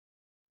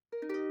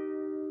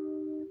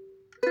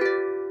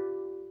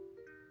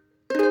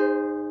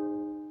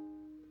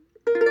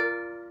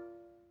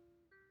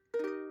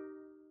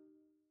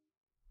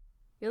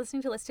You're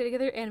listening to Let's Stay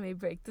Together Anime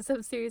Break, the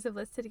sub-series of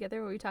Let's Stay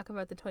Together where we talk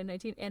about the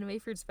 2019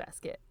 anime Fruits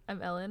Basket.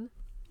 I'm Ellen,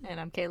 And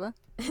I'm Kayla.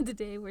 and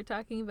today we're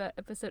talking about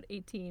episode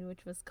 18,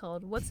 which was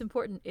called What's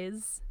Important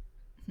Is...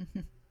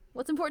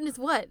 What's Important Is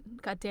What?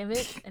 God damn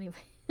it. Anyway.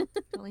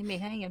 Don't leave me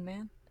hanging,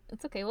 man.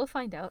 It's okay, we'll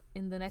find out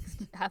in the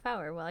next half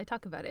hour while I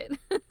talk about it.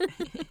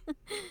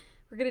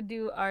 We're going to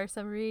do our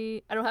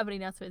summary. I don't have any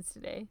announcements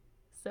today.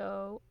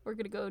 So we're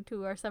going to go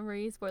to our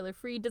summary,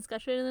 spoiler-free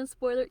discussion, and then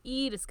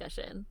spoiler-E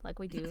discussion, like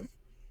we do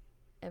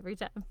every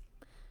time.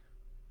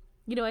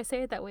 You know, I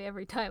say it that way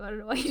every time. I don't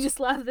know why you just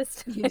laugh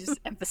this time. You just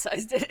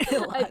emphasized it a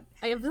lot.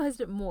 I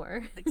emphasized it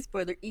more. Like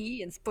spoiler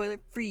E and spoiler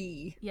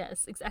free.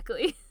 Yes,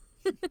 exactly.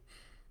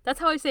 That's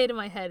how I say it in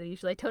my head. And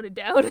usually I tone it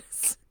down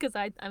because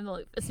I'm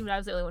assuming I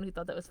was the only one who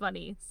thought that was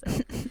funny.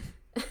 So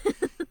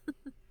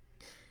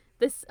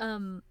this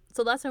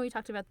so last time we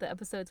talked about the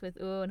episodes with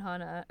Uo and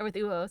Hana, or with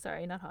Uo,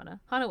 sorry, not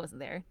Hana. Hana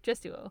wasn't there,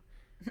 just Uo.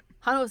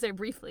 Hana was there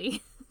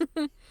briefly.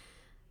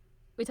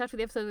 We talked about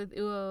the episode with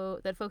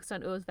Uo that focused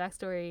on Uo's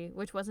backstory,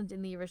 which wasn't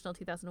in the original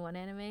 2001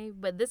 anime,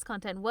 but this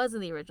content was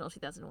in the original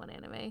 2001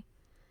 anime.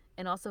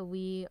 And also,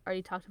 we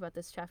already talked about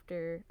this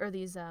chapter, or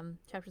these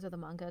chapters of the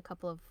manga a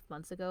couple of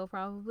months ago,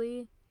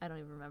 probably. I don't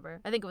even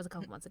remember. I think it was a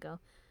couple months ago.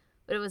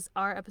 But it was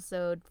our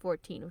episode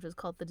 14, which was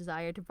called The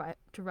Desire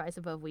to Rise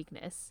Above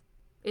Weakness.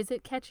 Is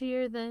it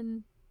catchier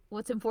than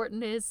What's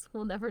Important Is?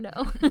 We'll never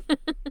know.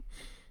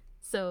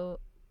 So,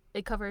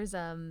 it covers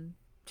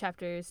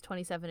chapters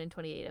 27 and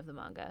 28 of the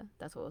manga.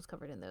 That's what was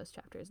covered in those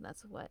chapters, and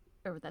that's what,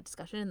 or that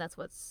discussion, and that's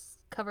what's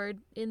covered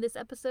in this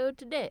episode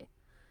today.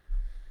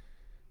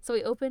 So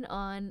we open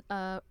on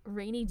a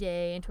rainy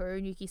day, and Toru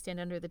and Yuki stand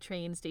under the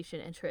train station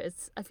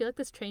entrance. I feel like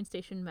this train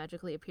station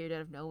magically appeared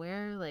out of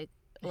nowhere, like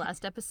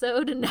last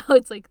episode, and now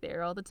it's like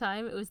there all the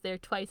time. It was there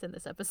twice in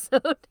this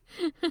episode.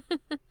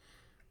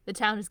 The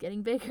town is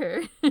getting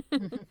bigger.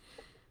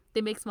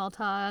 They make small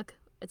talk.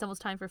 It's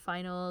almost time for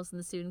finals, and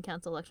the student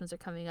council elections are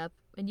coming up,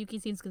 and Yuki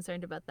seems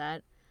concerned about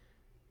that.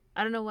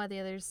 I don't know what the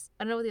others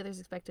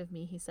expect of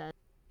me, he said.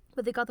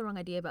 But they got the wrong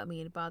idea about me,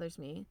 and it bothers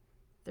me.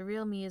 The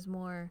real me is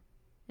more...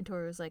 And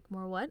Toru's like,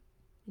 more what?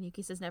 And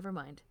Yuki says, never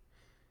mind.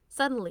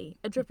 Suddenly,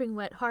 a dripping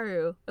wet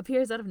Haru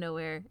appears out of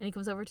nowhere, and he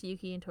comes over to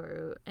Yuki and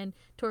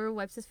Toru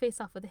wipes his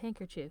face off with a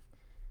handkerchief.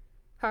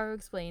 Haru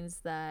explains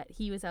that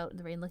he was out in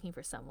the rain looking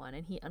for someone,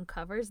 and he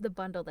uncovers the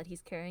bundle that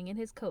he's carrying in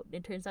his coat, and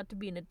it turns out to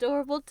be an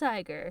adorable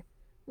tiger.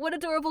 What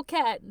adorable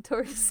cat,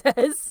 Toru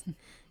says.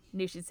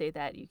 Knew she'd say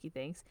that, Yuki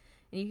thinks.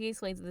 And Yuki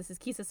explains that this is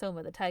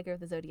Kisasoma, the tiger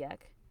of the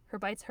zodiac. Her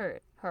bites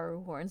hurt, Haru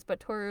warns, but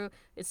Toru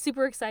is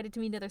super excited to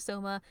meet another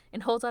Soma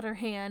and holds out her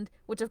hand,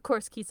 which of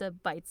course Kisa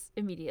bites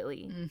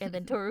immediately. And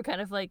then Toru kind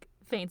of like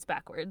faints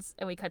backwards,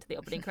 and we cut to the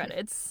opening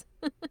credits.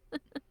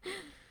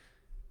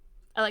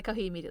 I like how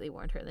he immediately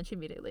warned her, and then she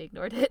immediately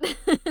ignored it.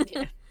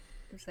 Yeah.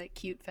 There's that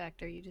cute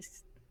factor. You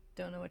just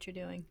don't know what you're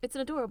doing. It's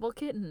an adorable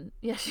kitten.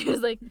 Yeah, she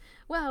was like,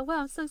 wow,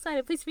 I'm so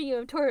excited. Please meet you,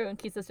 I'm Toru. And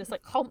Kisa's just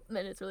like, oh, and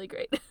it's really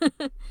great.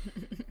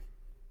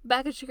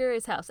 Back at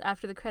Shigure's house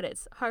after the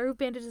credits, Haru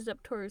bandages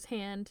up Toru's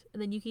hand,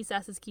 and then Yuki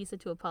asks Kisa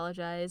to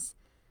apologize.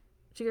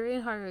 Shigure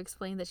and Haru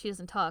explain that she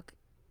doesn't talk.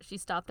 She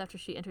stopped after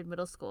she entered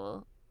middle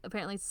school.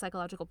 Apparently it's a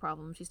psychological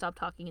problem. She stopped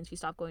talking and she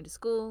stopped going to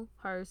school,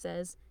 Haru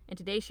says, and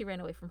today she ran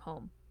away from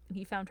home, and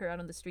he found her out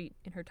on the street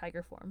in her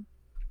tiger form.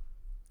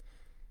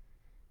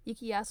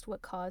 Yuki asked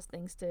what caused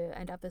things to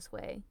end up this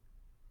way,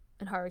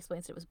 and Haru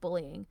explains it was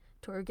bullying.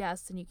 Toru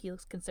gasps and Yuki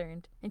looks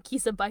concerned, and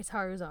Kisa bites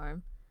Haru's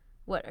arm.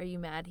 What, are you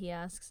mad, he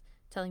asks,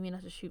 telling me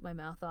not to shoot my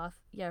mouth off.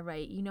 Yeah,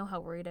 right, you know how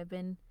worried I've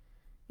been.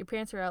 Your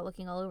parents are out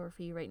looking all over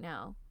for you right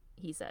now,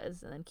 he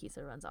says, and then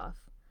Kisa runs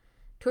off.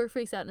 Toru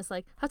freaks out and is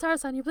like,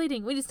 Hatara-san, you're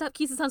bleeding. We need to stop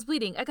Kisa-san's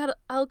bleeding.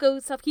 I'll go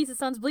stop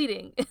Kisa-san's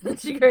bleeding. And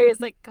Shigure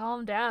is like,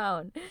 calm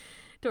down.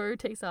 Toru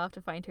takes off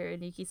to find her,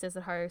 and Yuki says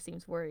that Haru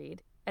seems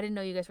worried. I didn't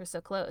know you guys were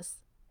so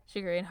close.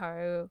 Shigure and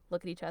Haru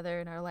look at each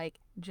other and are like,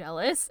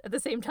 jealous at the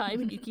same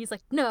time, and Yuki's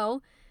like,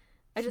 no.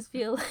 I just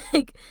feel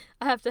like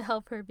I have to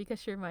help her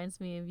because she reminds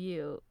me of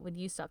you when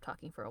you stopped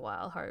talking for a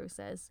while, Haru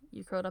says.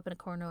 You curled up in a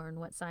corner and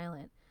went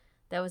silent.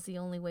 That was the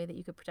only way that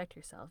you could protect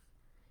yourself.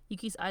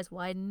 Yuki's eyes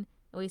widen,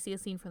 and we see a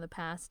scene from the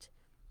past.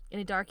 In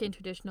a dark and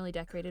traditionally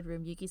decorated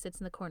room, Yuki sits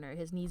in the corner,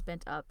 his knees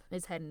bent up,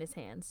 his head in his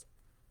hands.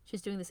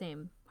 She's doing the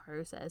same,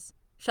 Haru says.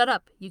 Shut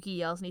up, Yuki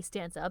yells, and he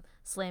stands up,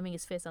 slamming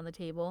his fist on the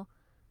table.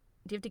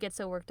 Do you have to get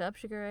so worked up,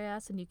 Shigure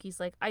asks, and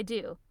Yuki's like, I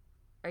do.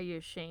 Are you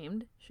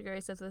ashamed?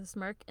 Shigure says with a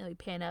smirk, and we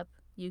pan up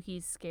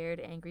Yuki's scared,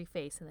 angry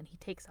face, and then he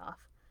takes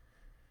off.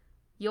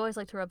 You always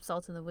like to rub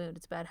salt in the wound.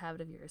 It's a bad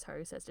habit of yours,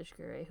 Haru says to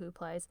Shigure, who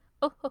replies,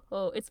 oh, ho,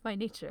 ho, it's my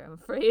nature, I'm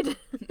afraid.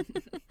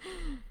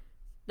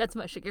 That's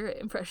my Shigure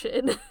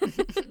impression.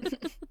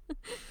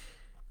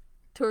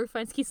 Toru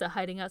finds Kisa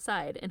hiding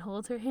outside and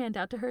holds her hand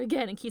out to her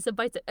again, and Kisa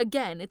bites it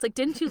again. It's like,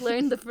 didn't you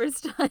learn the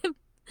first time?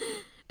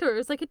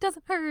 Toru's like, it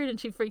doesn't hurt, and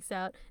she freaks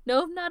out.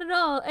 No, not at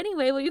all.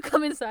 Anyway, will you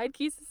come inside,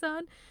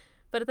 Kisa-san?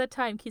 But at that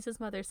time, Kisa's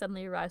mother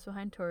suddenly arrives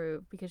behind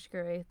Toru because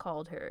Shigure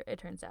called her, it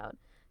turns out.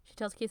 She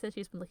tells Kisa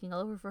she's been looking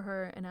all over for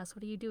her and asks,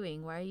 what are you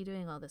doing? Why are you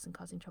doing all this and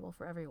causing trouble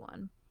for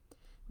everyone?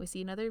 We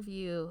see another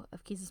view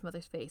of Kisa's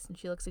mother's face, and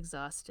she looks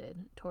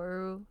exhausted.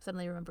 Toru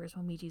suddenly remembers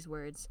Momiji's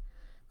words.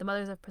 The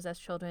mothers of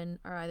possessed children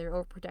are either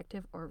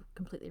overprotective or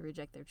completely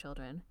reject their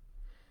children.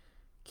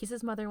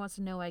 Kisa's mother wants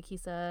to know why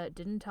Kisa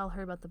didn't tell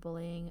her about the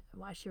bullying,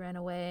 why she ran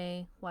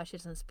away, why she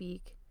doesn't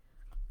speak.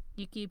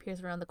 Yuki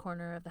appears around the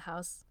corner of the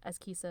house as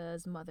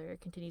Kisa's mother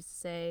continues to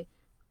say,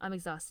 I'm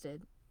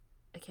exhausted.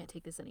 I can't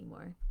take this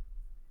anymore.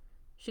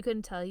 She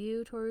couldn't tell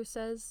you, Toru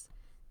says.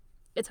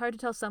 It's hard to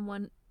tell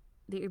someone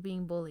that you're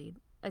being bullied.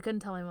 I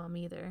couldn't tell my mom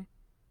either.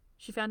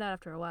 She found out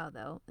after a while,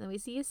 though, and we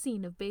see a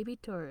scene of baby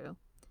Toru,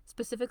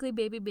 specifically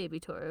baby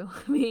Toru,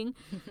 being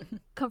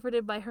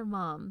comforted by her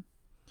mom.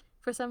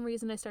 For some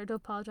reason, I started to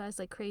apologize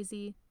like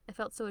crazy. I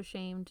felt so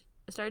ashamed.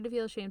 I started to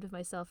feel ashamed of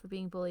myself for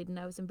being bullied, and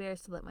I was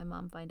embarrassed to let my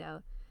mom find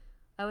out.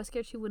 I was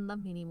scared she wouldn't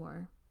love me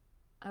anymore.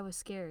 I was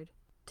scared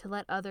to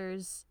let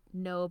others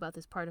know about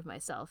this part of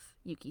myself,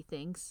 Yuki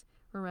thinks,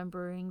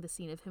 remembering the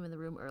scene of him in the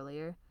room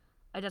earlier.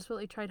 I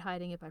desperately tried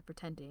hiding it by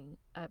pretending.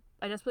 I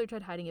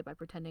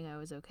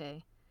was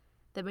okay.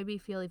 That made me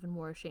feel even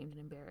more ashamed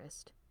and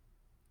embarrassed.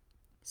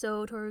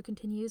 So Toru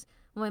continues,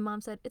 when my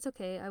mom said, it's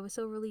okay, I was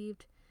so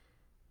relieved.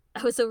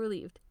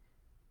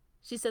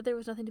 She said there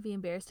was nothing to be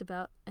embarrassed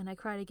about, and I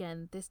cried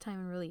again, this time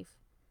in relief.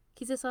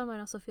 Kisa-san might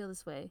also feel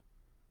this way.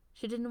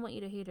 She didn't want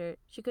you to hate her.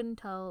 She couldn't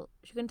tell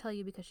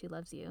you because she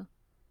loves you.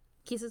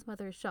 Kisa's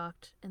mother is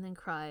shocked and then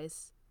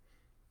cries.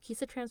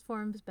 Kisa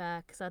transforms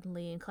back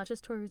suddenly and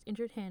clutches Toru's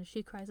injured hand.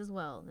 She cries as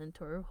well, and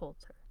Toru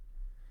holds her.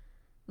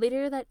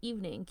 Later that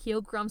evening,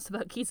 Kyo grumps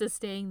about Kisa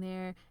staying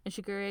there, and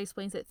Shigure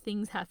explains that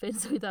things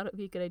happened, so he thought it would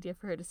be a good idea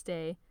for her to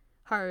stay.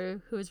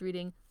 Haru, who is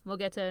reading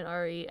Mogeta and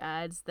Ari,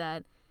 adds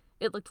that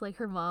it looked like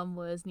her mom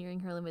was nearing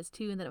her limits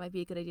too, and that it might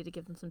be a good idea to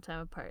give them some time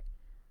apart.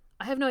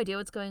 I have no idea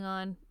what's going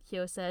on,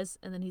 Kyo says,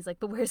 and then he's like,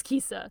 but where's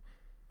Kisa?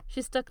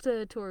 She's stuck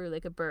to Toru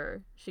like a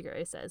burr,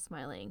 Shigure says,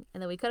 smiling.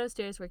 And then we cut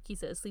upstairs where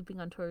Kisa is sleeping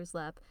on Toru's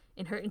lap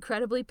in her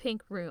incredibly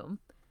pink room.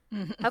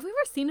 Have we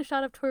ever seen a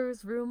shot of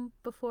Toru's room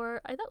before?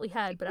 I thought we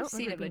had, but I don't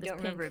remember it being this pink. I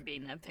don't remember it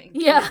being that pink.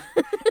 Yeah.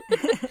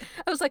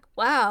 I was like,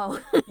 wow.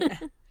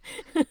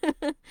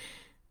 Yeah.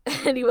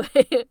 Anyway,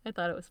 I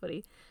thought it was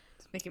funny.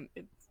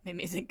 It made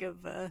me think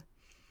of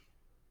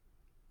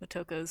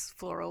Motoko's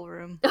floral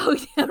room. Oh,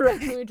 yeah,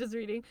 right. We were just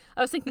reading.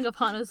 I was thinking of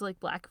Hana's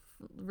like black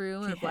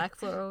room or black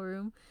floral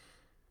room.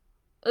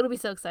 It'll be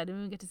so exciting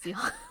when we get to see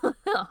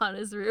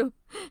Hana's room.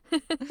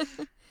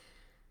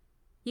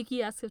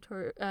 Yuki asks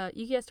Toru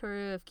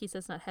if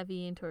Kisa's not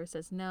heavy, and Toru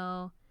says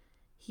no.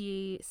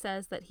 He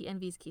says that he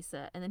envies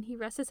Kisa, and then he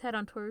rests his head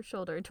on Toru's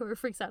shoulder, and Toru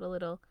freaks out a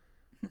little.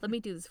 Let me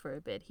do this for a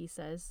bit, he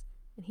says.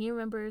 And he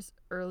remembers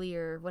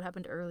what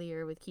happened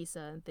earlier with Kisa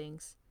and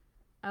thinks,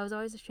 I was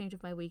always ashamed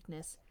of my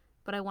weakness,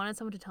 but I wanted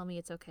someone to tell me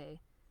it's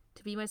okay,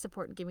 to be my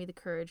support and give me the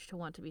courage to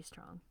want to be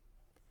strong.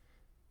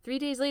 3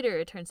 days later,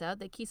 it turns out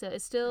that Kisa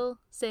is still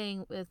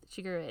staying with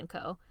Shigure and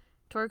Co.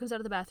 Toru comes out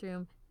of the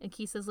bathroom, and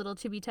Kisa's little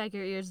chibi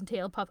tiger ears and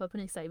tail pop up in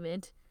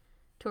excitement.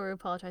 Toru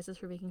apologizes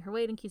for making her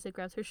wait, and Kisa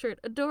grabs her shirt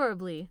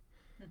adorably.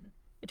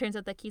 It turns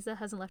out that Kisa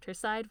hasn't left her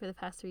side for the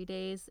past 3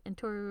 days, and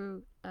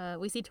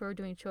we see Toru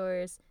doing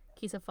chores.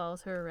 Kisa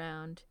follows her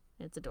around,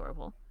 and it's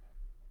adorable.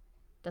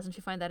 Doesn't she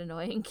find that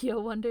annoying?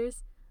 Kyo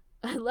wonders.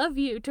 I love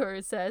you,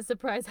 Toru says,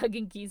 surprise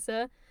hugging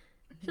Kisa.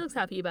 She looks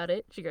happy about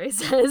it, Shigure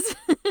says.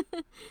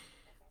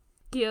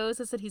 Kyo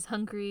says that he's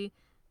hungry,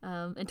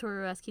 and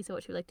Toru asks Kisa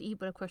what she would like to eat,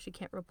 but of course she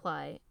can't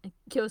reply. And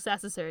Kyo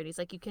sasses her, and he's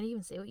like, you can't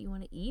even say what you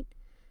want to eat?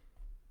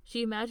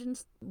 She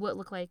imagines what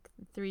look like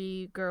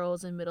 3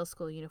 girls in middle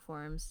school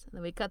uniforms. And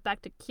then we cut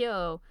back to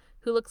Kyo,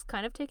 who looks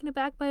kind of taken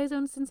aback by his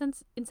own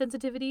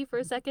insensitivity for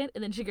a second,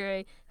 and then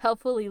Shigure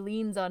helpfully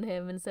leans on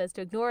him and says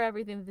to ignore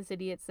everything that this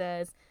idiot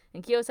says,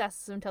 and Kyo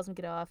sasses him and tells him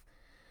to get off.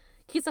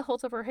 Kisa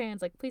holds up her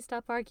hands like, please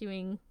stop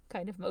arguing,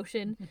 kind of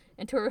motion,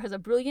 and Toru has a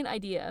brilliant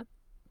idea.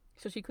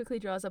 So she quickly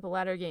draws up a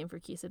ladder game for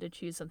Kisa to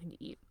choose something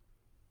to eat.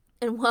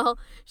 And while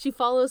she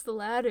follows the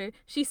ladder,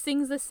 she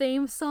sings the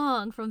same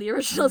song from the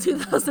original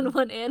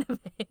 2001 anime.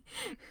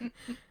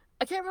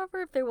 I can't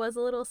remember if there was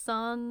a little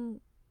song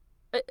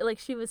like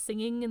she was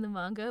singing in the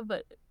manga,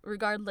 but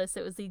regardless,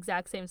 it was the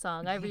exact same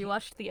song. I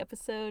rewatched the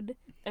episode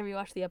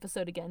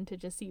again to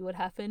just see what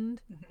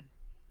happened.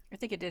 I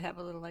think it did have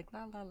a little like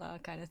la la la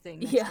kind of thing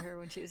next to her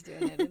when she was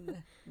doing it in the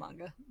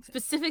manga.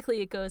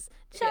 Specifically, it goes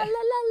cha la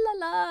la la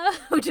la,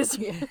 which is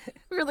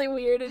really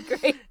weird and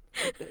great.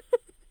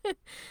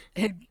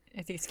 And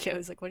I think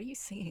Kyo's like, what are you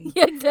singing?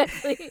 Yeah,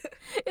 exactly.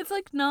 It's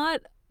like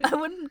not, I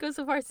wouldn't go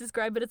so far as to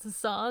describe it as a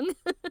song.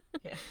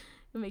 Yeah.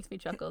 It makes me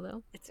chuckle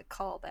though. It's a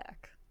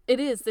callback.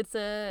 It is. It's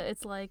a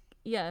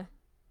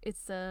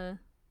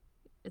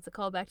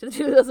callback to the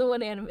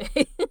 2001 anime.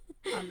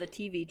 On the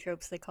TV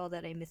tropes, they call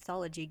that a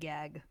mythology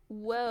gag.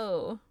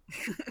 Whoa.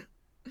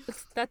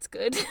 That's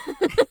good.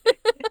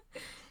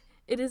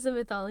 It is a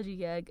mythology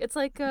gag. It's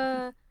like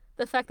the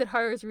fact that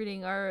Haru's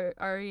reading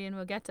Ari and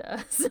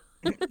Mogeta. So.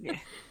 Yeah.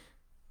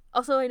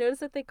 Also, I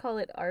noticed that they call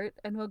it Art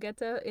and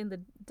Mogeta in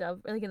the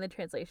dub, like in the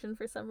translation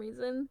for some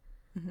reason.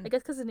 I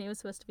guess because his name is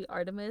supposed to be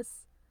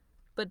Artemis,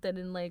 but then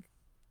in like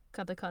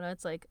katakana,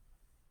 it's like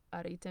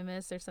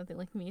Aritemis or something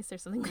like Mis or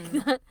something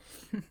like that.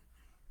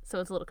 So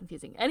it's a little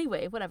confusing.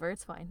 Anyway, whatever,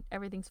 it's fine.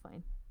 Everything's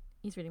fine.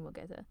 He's reading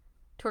Mogeta.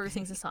 Toru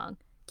sings a song.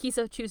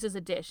 Kisa chooses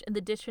a dish, and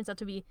the dish turns out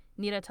to be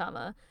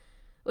niratama,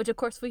 which of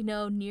course we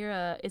know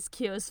Nira is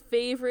Kyo's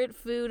favorite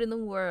food in the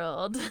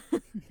world.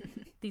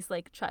 These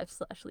like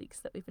chives/leeks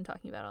that we've been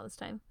talking about all this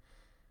time.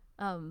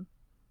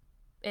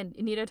 And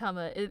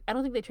niratama, I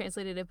don't think they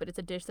translated it, but it's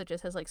a dish that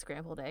just has like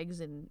scrambled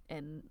eggs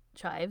and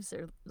chives,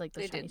 or like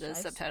the Chinese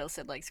chives. The subtitle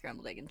said like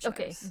scrambled egg and chives.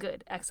 Okay,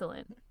 good,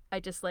 excellent. I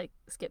just like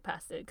skipped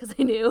past it because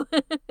I knew.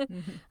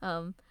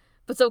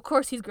 But so of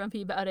course he's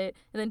grumpy about it,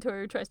 and then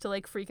Toru tries to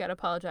like freak out,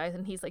 apologize,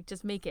 and he's like,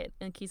 just make it.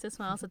 And Kisa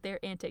smiles at their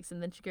antics,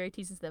 and then Shigure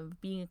teases them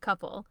of being a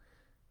couple.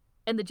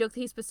 And the joke that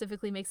he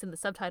specifically makes in the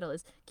subtitle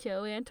is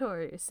Kyo and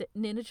Toru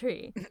sitting in a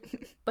tree.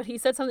 But he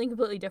said something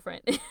completely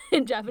different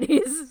in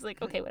Japanese. It's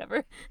like, okay,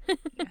 whatever.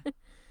 Yeah.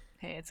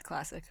 Hey, it's a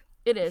classic.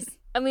 It is.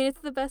 I mean,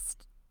 it's the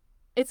best.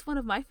 It's one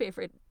of my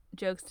favorite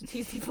jokes to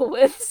tease people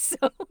with,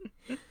 so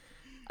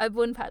I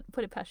wouldn't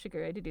put it past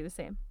Shigure to do the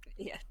same.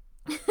 Yeah.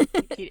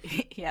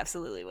 he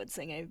absolutely would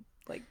sing a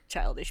like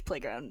childish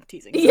playground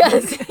teasing song.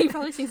 Yes, he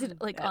probably sings it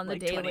like on the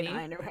daily.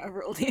 29 or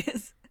however old he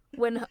is.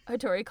 When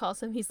Hattori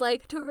calls him, he's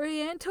like,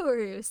 Tori and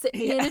Toru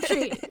sitting in a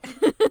tree.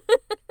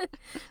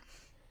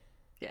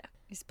 Yeah,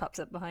 he just pops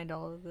up behind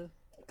all of the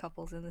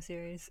couples in the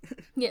series.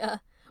 Yeah.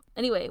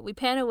 Anyway, we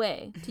pan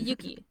away to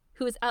Yuki,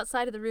 who is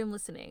outside of the room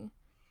listening,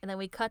 and then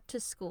we cut to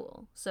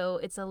school. So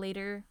it's a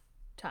later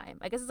time.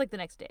 I guess it's like the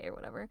next day or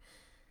whatever.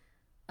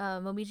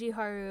 Momiji,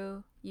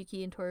 Haru,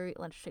 Yuki, and Toru eat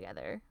lunch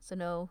together. So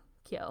no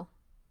Kyo.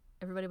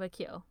 Everybody but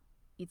Kyo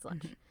eats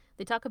lunch.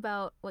 They talk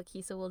about what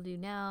Kisa will do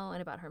now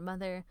and about her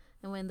mother.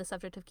 And when the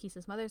subject of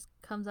Kisa's mother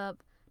comes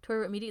up,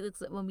 Toru immediately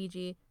looks at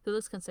Momiji, who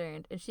looks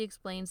concerned, and she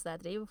explains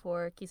that the day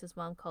before, Kisa's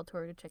mom called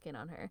Toru to check in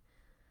on her.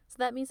 So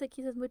that means that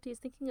Kisa's Mutti is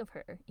thinking of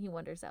her. He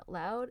wonders out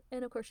loud,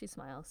 and of course she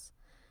smiles.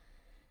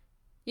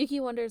 Yuki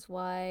wonders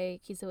why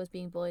Kisa was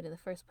being bullied in the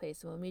first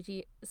place, and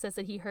Momiji says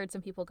that he heard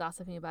some people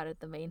gossiping about it at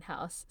the main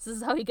house. This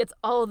is how he gets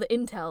all the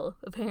intel,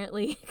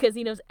 apparently, because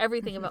he knows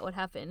everything about what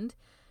happened.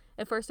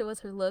 At first it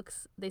was her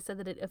looks. They said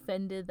that it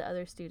offended the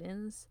other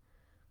students.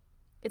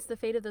 It's the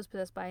fate of those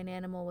possessed by an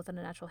animal with an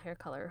unnatural hair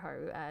color,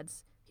 Haru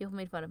adds. People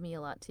made fun of me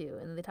a lot too.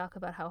 And then they talk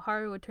about how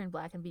Haru would turn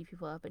black and beat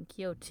people up, and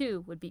Kyo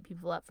too would beat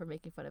people up for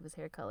making fun of his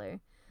hair color.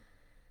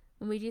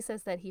 Momiji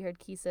says that he heard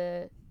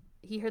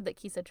that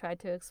Kisa tried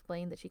to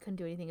explain that she couldn't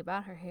do anything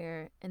about her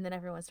hair, and then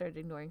everyone started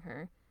ignoring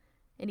her.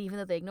 And even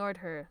though they ignored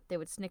her, they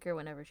would snicker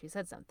whenever she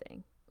said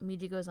something.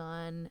 Momiji goes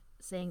on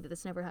saying that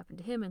this never happened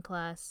to him in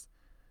class,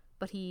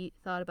 but he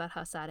thought about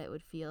how sad it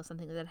would feel,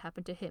 something like that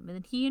happened to him. And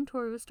then he and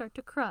Toru start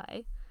to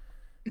cry,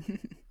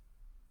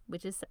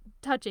 which is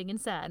touching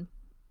and sad.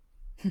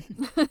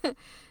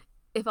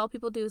 If all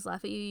people do is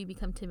laugh at you, you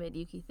become timid,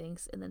 Yuki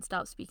thinks, and then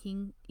stop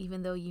speaking,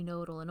 even though you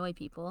know it'll annoy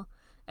people.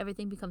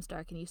 Everything becomes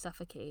dark and you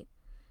suffocate.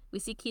 We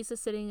see Kisa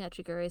sitting at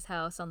Shigure's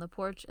house on the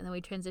porch, and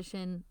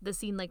then the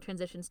scene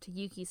transitions to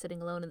Yuki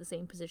sitting alone in the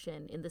same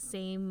position, in the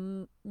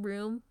same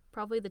room,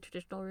 probably the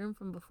traditional room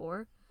from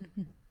before.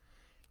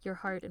 Your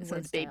heart and words.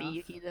 It's baby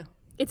Yuki, though.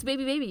 It's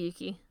baby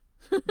Yuki.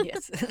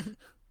 Yes.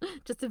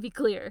 Just to be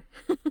clear.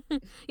 Yeah,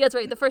 that's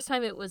right. The first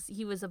time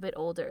he was a bit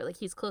older. Like,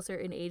 he's closer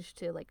in age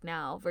to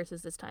now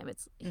versus this time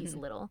he's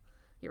little.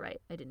 You're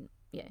right.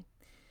 Yeah.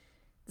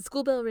 The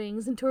school bell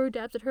rings and Toru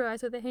dabs at her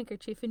eyes with a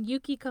handkerchief, and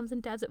Yuki comes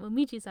and dabs at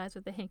Momiji's eyes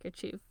with a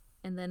handkerchief.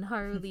 And then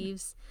Haru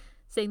leaves,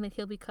 saying that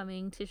he'll be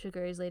coming to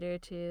Shigure's later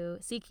to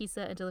see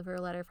Kisa and deliver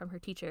a letter from her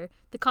teacher,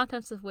 the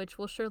contents of which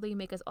will surely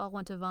make us all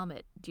want to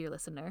vomit, dear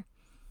listener.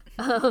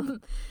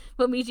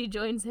 Momiji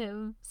joins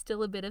him,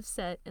 still a bit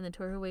upset, and then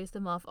Toru waves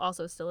them off,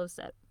 also still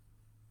upset.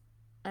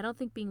 I don't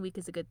think being weak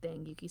is a good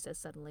thing, Yuki says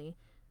suddenly,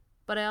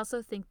 but I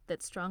also think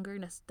that stronger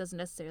doesn't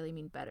necessarily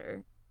mean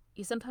better.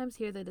 You sometimes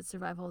hear that it's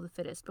survival of the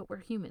fittest, but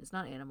we're humans,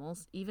 not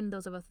animals. Even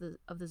those of us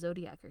of the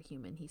Zodiac are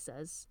human, he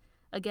says,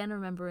 again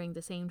remembering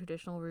the same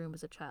traditional room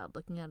as a child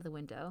looking out of the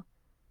window.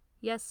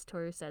 Yes,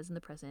 Toru says in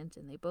the present,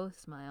 and they both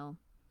smile.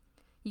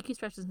 Yuki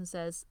stretches and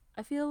says,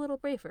 I feel a little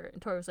braver,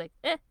 and Toru's like,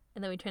 eh.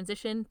 And then we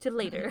transition to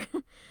later,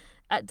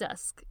 at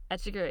dusk,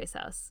 at Shigure's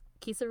house.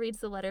 Kisa reads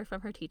the letter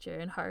from her teacher,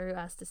 and Haru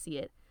asks to see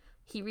it.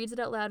 He reads it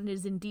out loud, and it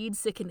is indeed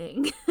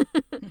sickening.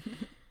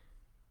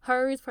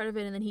 Haru reads part of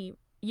it, and then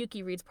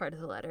Yuki reads part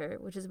of the letter,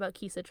 which is about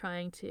Kisa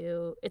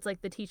it's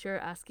like the teacher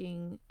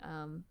asking,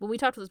 when we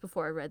talked about this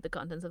before, I read the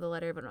contents of the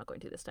letter, but I'm not going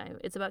to this time.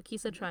 It's about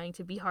Kisa trying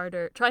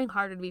harder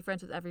to be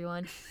friends with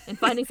everyone, and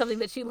finding something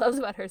that she loves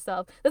about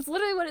herself. That's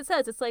literally what it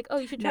says. It's like, oh,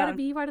 you should try to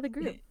be part of the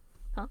group.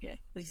 Huh? Yeah,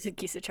 you said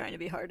Kisa trying to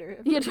be harder.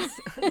 Yeah.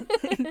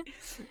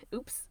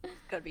 Oops.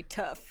 Gotta be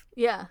tough.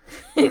 Yeah.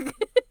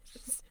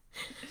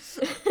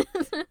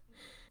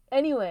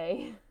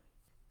 Anyway,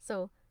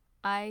 so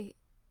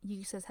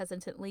Yuki says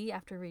hesitantly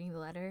after reading the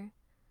letter,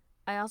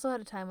 I also had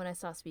a time when I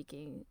stopped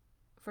speaking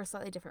for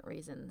slightly different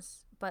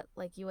reasons, but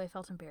like you, I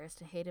felt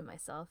embarrassed and hated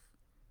myself.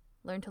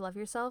 Learn to love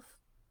yourself?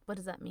 What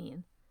does that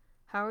mean?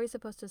 How are we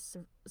supposed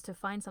to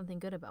find something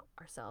good about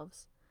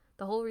ourselves?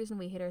 The whole reason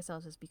we hate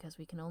ourselves is because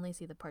we can only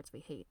see the parts we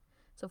hate.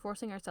 so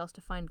forcing ourselves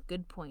to find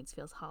good points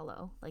feels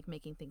hollow, like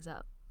making things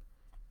up.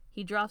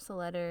 He drops the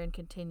letter and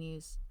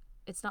continues,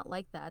 "It's not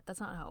like that. That's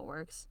not how it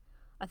works.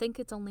 I think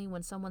it's only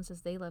when someone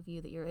says they love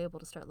you that you're able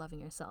to start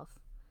loving yourself."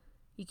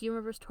 Yuki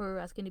remembers Toru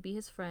asking to be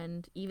his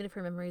friend, even if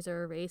her memories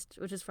are erased,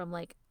 which is from,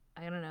 like,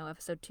 I don't know,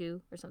 episode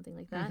 2 or something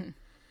like that.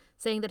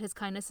 Saying that his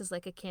kindness is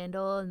like a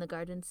candle in the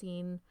garden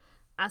scene,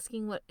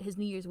 asking what his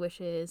New Year's wish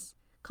is,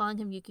 calling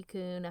him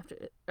Yuki-kun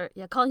after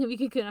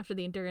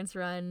the endurance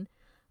run.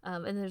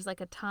 And there's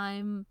like a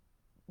time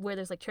where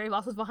there's like cherry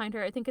blossoms behind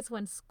her. I think it's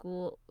when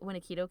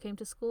Akito came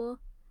to school.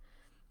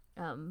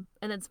 And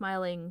then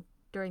smiling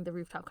during the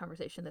rooftop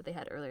conversation that they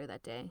had earlier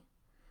that day.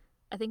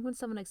 I think when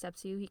someone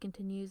accepts you, he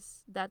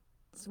continues,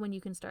 that's when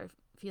you can start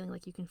feeling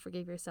like you can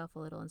forgive yourself a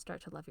little and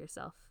start to love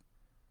yourself.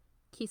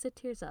 Kisa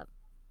tears up.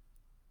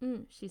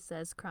 She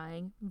says,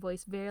 crying,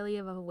 voice barely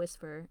above a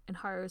whisper, and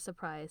Haru is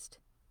surprised.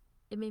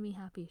 "It made me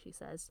happy," she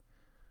says.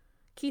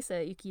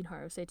 "Kisa," Yuki and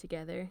Haru say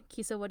together.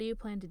 "Kisa, what do you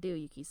plan to do?"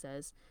 Yuki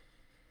says.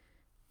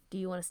 "Do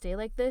you want to stay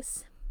like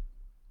this?"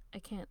 "I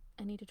can't.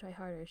 I need to try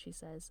harder," she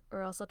says,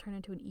 "or else I'll turn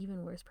into an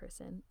even worse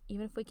person.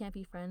 Even if we can't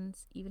be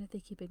friends, even if they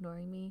keep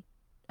ignoring me,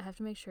 I have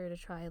to make sure to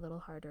try a little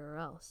harder or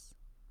else."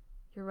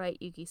 "You're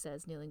right," Yuki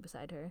says, kneeling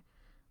beside her.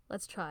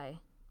 "Let's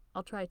try.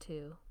 I'll try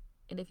too.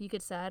 And if you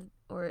get sad,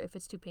 or if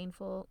it's too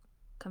painful,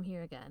 come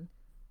here again.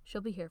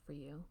 She'll be here for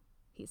you,"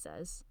 he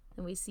says.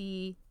 And we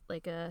see,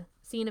 like, a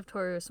scene of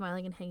Toru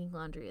smiling and hanging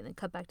laundry, and then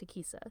cut back to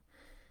Kisa.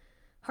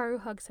 Haru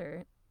hugs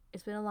her.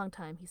 "It's been a long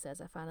time," he says.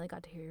 "I finally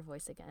got to hear your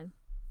voice again."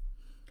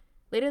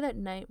 Later that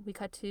night, we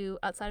cut to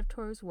outside of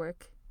Toru's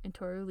work, and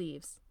Toru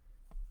leaves.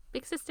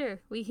 "Big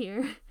sister," we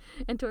hear,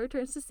 and Toru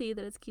turns to see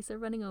that it's Kisa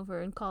running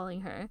over and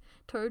calling her.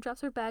 Toru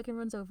drops her bag and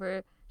runs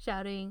over,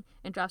 shouting,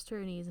 and drops to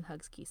her knees and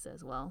hugs Kisa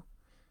as well.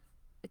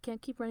 "I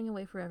can't keep running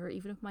away forever,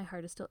 even if my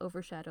heart is still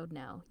overshadowed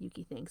now,"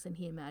 Yuki thinks, and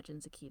he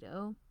imagines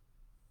Akito.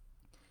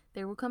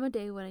 "There will come a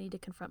day when I need to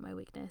confront my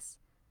weakness."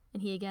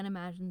 And he again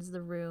imagines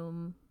the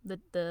room,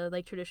 the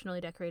like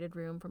traditionally decorated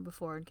room from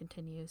before, and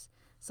continues,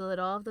 "So that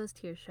all of those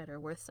tears shed are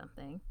worth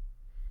something."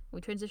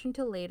 We transition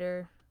to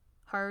later.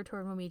 Haru,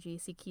 Toru, and Momiji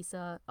see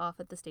Kisa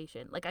off at the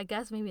station. Like, I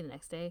guess maybe the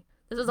next day.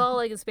 This was all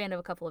like a span of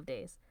a couple of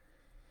days.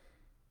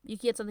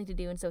 Yuki had something to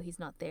do, and so he's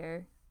not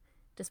there.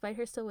 Despite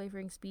her still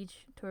wavering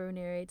speech, Toru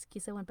narrates,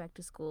 Kisa went back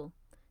to school.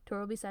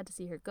 Toru will be sad to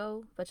see her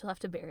go, but she'll have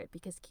to bear it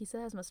because Kisa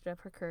has mustered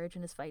up her courage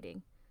and is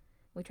fighting.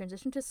 We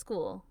transition to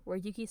school, where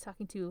Yuki's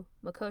talking to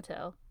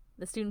Makoto,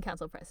 the student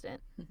council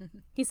president.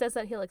 He says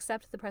that he'll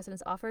accept the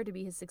president's offer to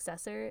be his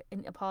successor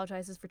and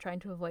apologizes for trying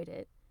to avoid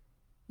it.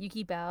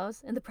 Yuki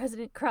bows, and the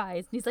president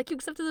cries, and he's like, "You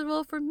accepted the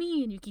role for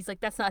me," and Yuki's like,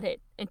 "That's not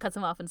it," and cuts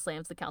him off and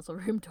slams the council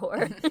room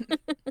door.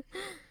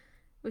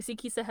 We see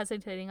Kisa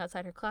hesitating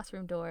outside her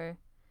classroom door,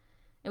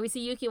 and we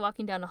see Yuki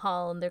walking down the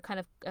hall, and they're kind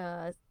of,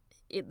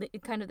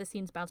 the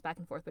scenes bounce back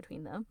and forth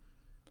between them.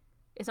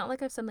 "It's not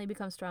like I've suddenly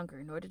become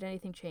stronger, nor did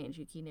anything change,"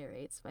 Yuki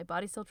narrates. "My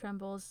body still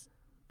trembles,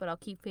 but I'll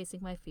keep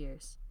facing my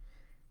fears."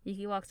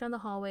 Yuki walks down the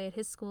hallway at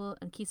his school,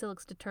 and Kisa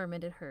looks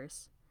determined at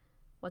hers.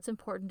 What's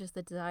important is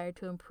the desire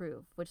to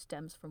improve, which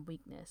stems from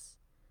weakness.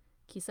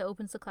 Kisa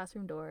opens the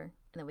classroom door,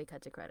 and then we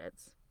cut to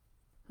credits.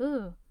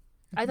 Ooh.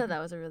 I thought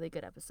that was a really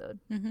good episode.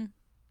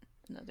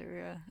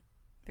 Another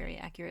very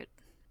accurate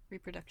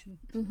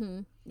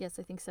reproduction. Yes,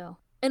 I think so.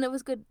 And it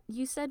was good.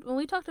 You said, when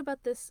we talked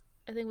about this,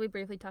 I think we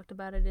briefly talked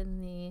about it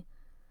in the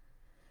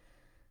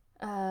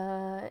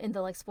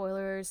like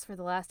spoilers for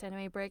the last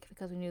anime break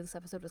because we knew this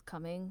episode was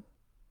coming.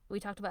 We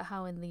talked about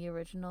how in the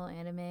original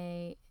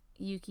anime,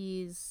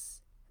 Yuki's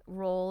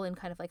role in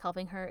kind of like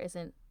helping her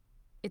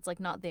it's like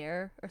not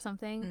there or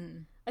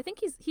something. I think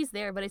he's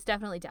there, but it's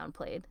definitely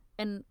downplayed.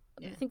 And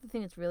I think the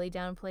thing that's really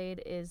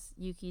downplayed is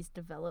Yuki's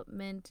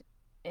development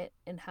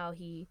and how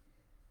he,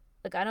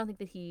 like, I don't think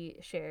that he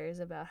shares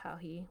about how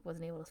he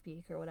wasn't able to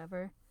speak or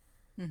whatever.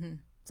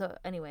 So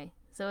anyway,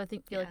 I feel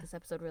like this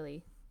episode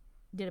really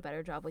did a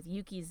better job with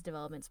Yuki's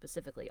development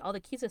specifically. All the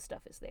Kisa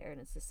stuff is there and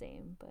it's the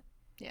same, but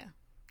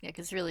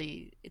because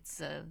really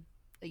it's a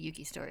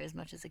Yuki story as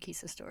much as a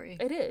Kisa story.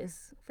 It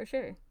is, for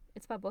sure.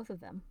 It's about both of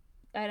them.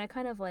 And I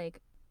kind of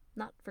like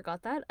not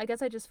forgot that. I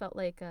guess I just felt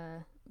like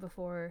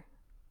before,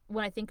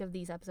 when I think of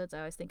these episodes, I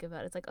always think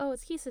about it's like, oh,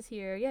 it's Kisa's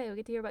here. Yeah, you'll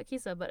get to hear about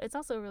Kisa, but it's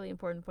also a really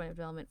important point of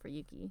development for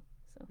Yuki.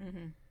 So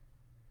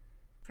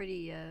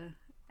pretty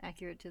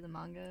accurate to the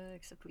manga,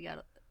 except we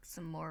got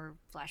some more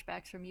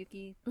flashbacks from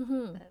Yuki.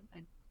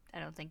 I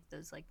don't think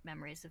those like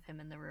memories of him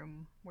in the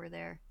room were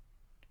there.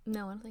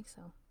 No, I don't think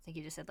so. I think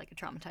he just had like a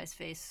traumatized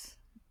face.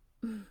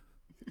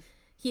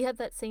 He had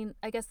that scene,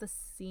 I guess the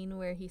scene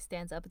where he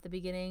stands up at the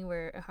beginning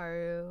where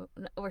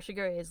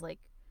Shigure is like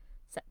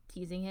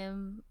teasing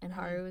him and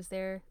Haru is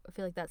there. I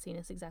feel like that scene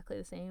is exactly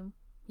the same.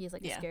 He has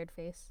like a scared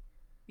face.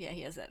 Yeah,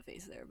 he has that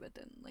face there, but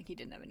then like he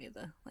didn't have any of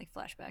the like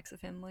flashbacks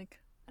of him like.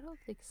 I don't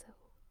think so.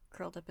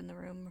 Curled up in the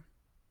room.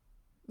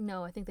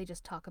 No, I think they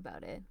just talk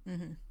about it.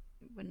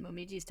 When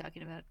Momiji's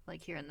talking about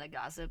like hearing the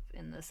gossip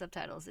in the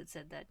subtitles, it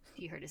said that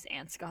he heard his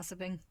aunts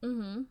gossiping. I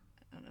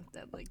don't know if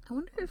that like. I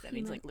wonder if that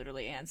means like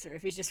literally ants, or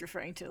if he's just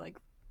referring to like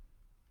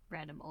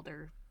random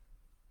older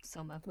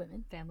Soma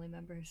women family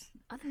members.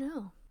 I don't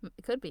know.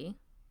 It could be.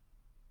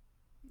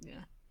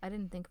 Yeah. I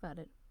didn't think about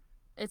it.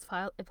 It's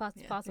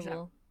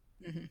possible.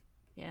 Mm-hmm.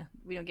 Yeah,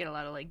 we don't get a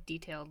lot of like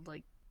detailed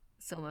like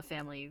Soma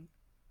family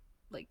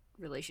like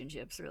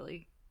relationships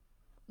really.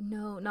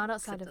 No, not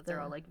outside Except of that they're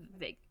all like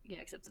vague. Yeah,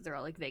 except that they're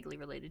all like vaguely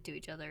related to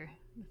each other,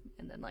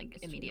 and then like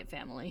It's immediate true.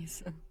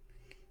 families.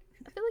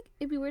 I feel like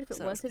it'd be weird if it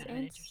So that was was his kind of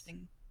an aunt's.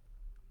 interesting.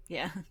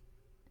 Yeah.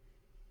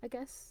 I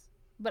guess.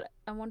 But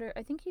I wonder.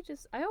 I think he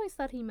just. I always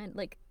thought he meant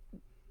like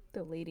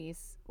the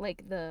ladies,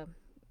 like the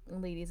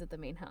ladies at the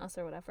main house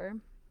or whatever.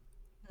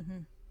 Mm-hmm.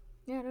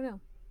 Yeah, I don't know.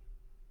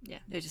 Yeah,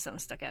 it was just something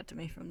stuck out to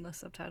me from the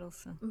subtitles.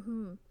 So.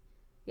 Mm-hmm.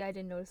 Yeah, I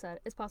didn't notice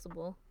that. It's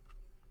possible.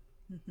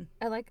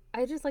 Mm-hmm.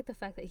 I just like the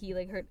fact that he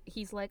like heard.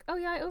 He's like, oh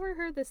yeah, I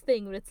overheard this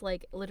thing, but it's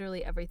like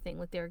literally everything.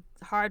 Like they're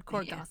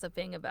hardcore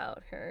gossiping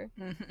about her.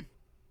 Mm-hmm.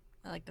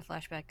 I like the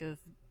flashback of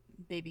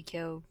Baby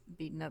Kyo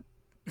beating up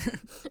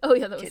Oh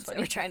yeah, that was kids funny.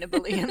 that were trying to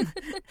bully him.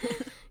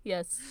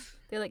 Yes,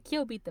 they're like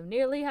Kyo beat them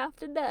nearly half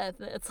to death.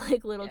 It's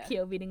like little Yeah.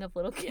 Kyo beating up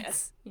little kids.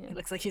 Yes. Yeah. He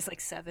looks like he's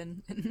like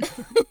 7.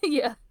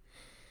 Yeah.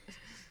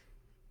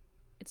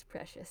 It's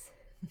precious.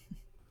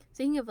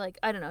 Speaking of like,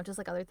 I don't know, just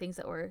like other things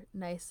that were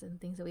nice and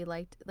things that we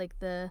liked, like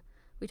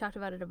we talked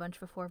about it a bunch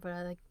before, but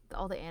I like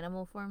all the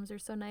animal forms are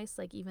so nice.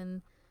 Like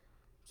even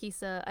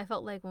Kisa, I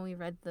felt like when we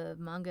read the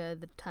manga,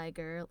 the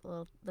tiger,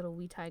 little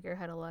wee tiger,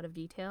 had a lot of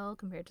detail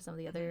compared to some of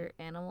the other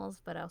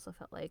animals. But I also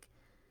felt like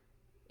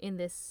in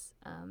this,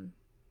 I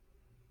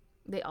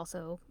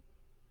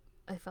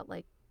felt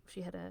like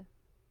she had a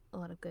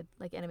lot of good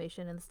like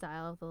animation, and the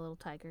style of the little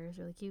tiger is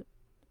really cute.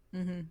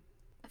 Mm-hmm.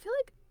 I feel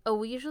like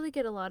we usually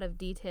get a lot of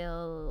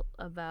detail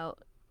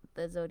about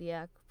the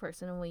Zodiac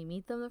person when we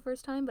meet them the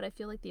first time, but I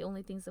feel like the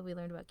only things that we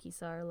learned about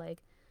Kisa are like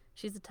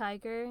she's a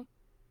tiger,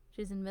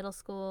 she's in middle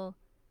school,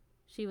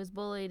 she was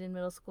bullied in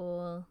middle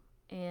school,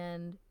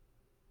 and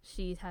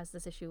she has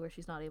this issue where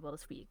she's not able to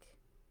speak.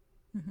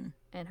 Mm-hmm.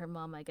 And her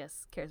mom, I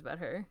guess, cares about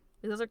her.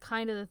 Those are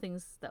kind of the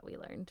things that we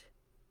learned.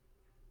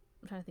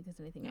 I'm trying to think if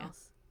there's anything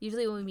else.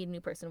 Usually when we meet a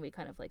new person, we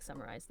kind of like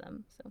summarize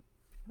them. So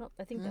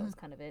I think that was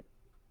kind of it.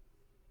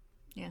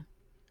 Yeah.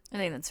 I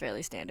think that's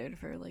fairly standard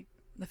for like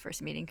the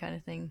first meeting kind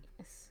of thing.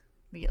 Yes.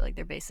 We get like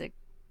their basic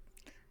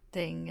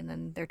thing and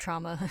then their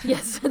trauma.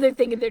 Yes, they're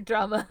thinking their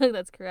drama.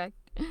 That's correct.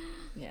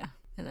 Yeah.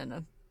 And then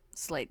a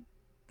slight,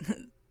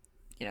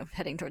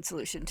 heading towards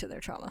solution to their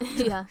trauma.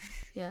 Yeah.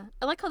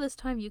 I like how this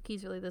time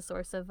Yuki's really the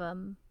source of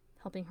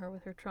helping her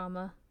with her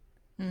trauma.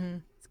 Mm-hmm.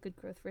 It's good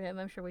growth for him.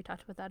 I'm sure we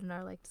talked about that in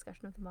our like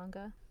discussion of the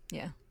manga.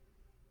 Yeah.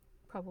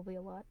 Probably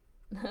a lot.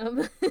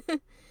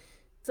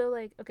 So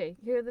like, okay,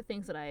 here are the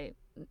things that I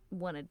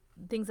wanted,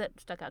 things that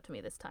stuck out to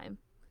me this time.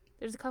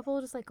 There's a couple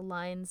of just like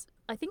lines.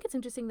 I think it's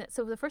interesting that,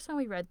 so the first time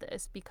we read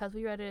this, because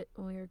we read it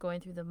when we were going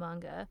through the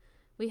manga,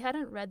 we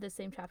hadn't read the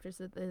same chapters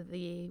that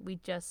the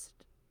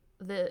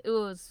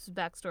Uo's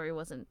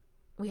backstory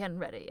we hadn't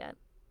read it yet,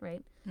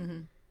 right?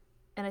 Mm-hmm.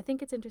 And I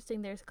think it's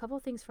interesting, there's a couple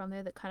of things from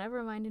there that kind of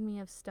reminded me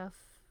of stuff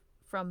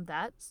from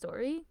that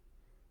story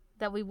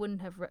that we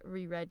wouldn't have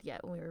reread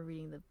yet when we were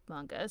reading the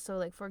manga. So,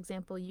 like, for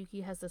example,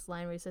 Yuki has this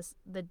line where he says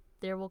that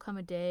there will come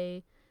a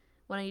day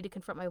when I need to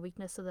confront my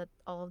weakness so that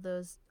all of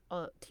those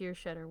tears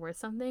shed are worth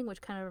something,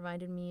 which kind of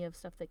reminded me of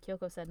stuff that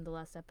Kyoko said in the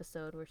last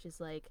episode where she's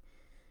like,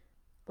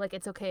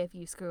 it's okay if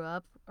you screw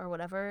up or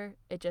whatever.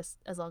 It just,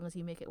 as long as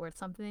you make it worth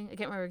something. I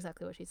can't remember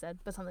exactly what she said,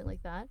 but something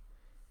like that.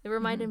 It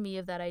reminded me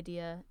of that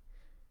idea.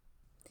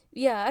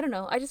 Yeah, I don't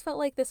know. I just felt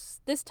like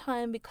this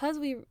time, because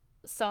we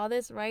saw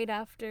this right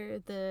after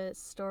the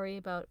story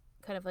about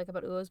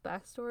Uo's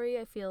backstory,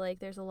 I feel like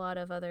there's a lot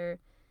of other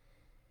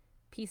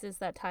pieces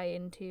that tie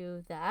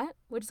into that,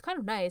 which is kind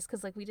of nice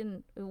because like we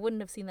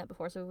wouldn't have seen that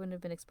before, so we wouldn't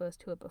have been exposed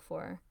to it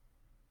before.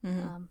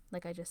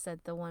 Like I just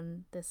said,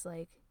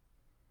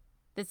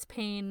 this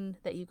pain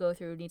that you go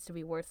through needs to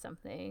be worth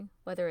something,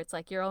 whether it's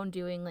like your own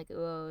doing, like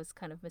Uo's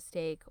kind of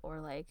mistake,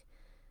 or like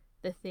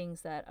the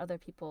things that other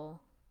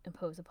people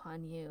impose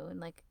upon you, and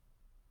like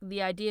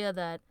the idea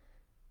that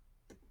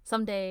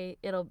someday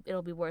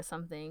it'll be worth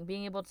something.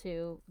 Being able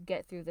to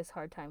get through this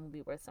hard time will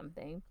be worth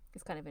something.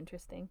 It's kind of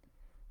interesting.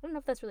 I don't know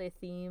if that's really a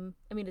theme.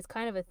 I mean, it's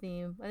kind of a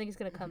theme. I think it's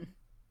gonna come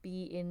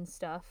be in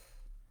stuff.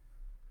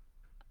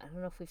 I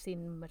don't know if we've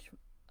seen much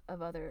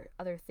of other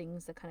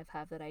things that kind of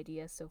have that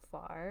idea so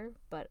far,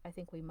 but I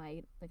think we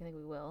might. I think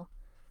we will.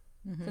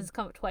 Since it's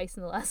come up twice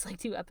in the last like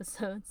 2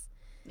 episodes.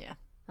 Yeah.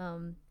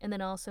 And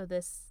then also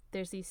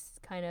there's these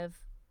kind of,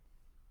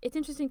 it's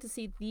interesting to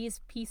see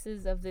these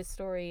pieces of this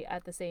story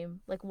at the same,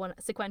 like, one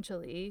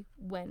sequentially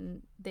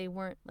when they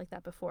weren't like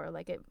that before.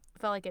 Like, it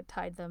felt like it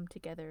tied them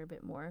together a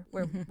bit more,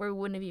 where we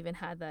wouldn't have even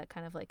had that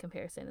kind of like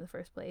comparison in the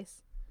first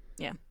place.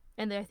 Yeah.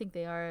 And I think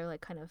they are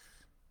like kind of,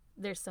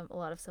 there's a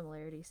lot of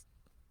similarities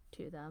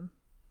to them.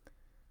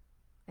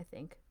 I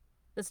think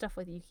the stuff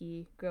with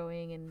Yuki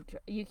growing, and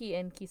Yuki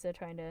and Kisa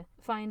trying to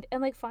find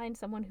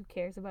someone who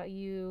cares about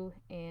you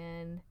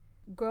and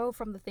grow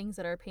from the things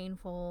that are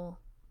painful.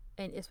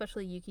 And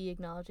especially Yuki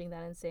acknowledging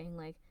that and saying,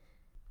 like,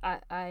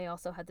 I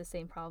also had the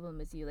same problem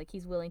as you. Like,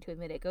 he's willing to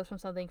admit it. It goes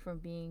from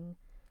being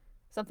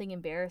something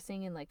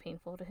embarrassing and like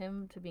painful to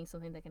him to being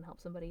something that can help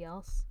somebody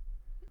else.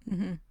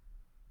 Mm-hmm.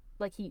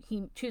 Like, he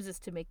chooses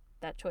to make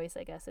that choice,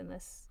 I guess, in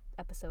this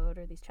episode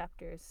or these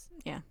chapters.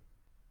 Yeah.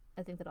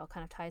 I think that all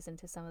kind of ties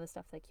into some of the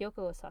stuff that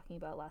Kyoko was talking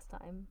about last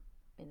time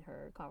in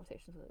her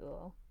conversations with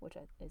Uo, which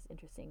is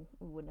interesting.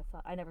 We wouldn't have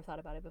thought. I never thought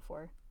about it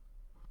before.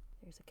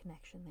 There's a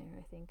connection there,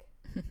 I think.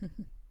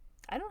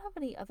 I don't have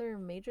any other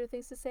major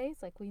things to say.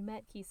 It's like we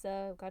met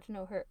Kisa, got to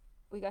know her.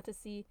 We got to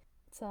see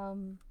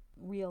some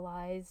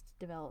realized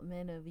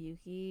development of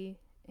Yuki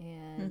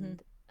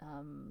and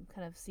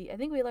kind of see. I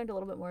think we learned a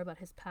little bit more about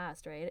his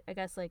past, right? I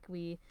guess like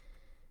we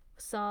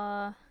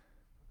saw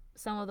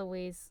some of the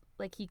ways,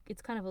 like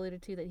it's kind of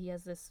alluded to that he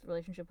has this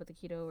relationship with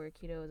Akito where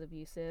Akito is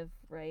abusive,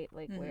 right?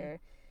 Like where,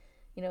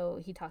 you know,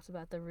 he talks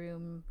about the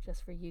room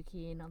just for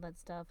Yuki and all that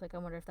stuff. Like I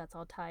wonder if that's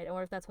all tied. I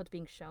wonder if that's what's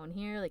being shown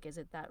here. Like, is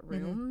it that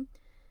room?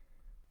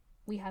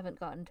 We haven't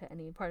gotten to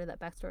any part of that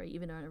backstory,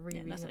 even on a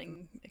rereading. Yeah,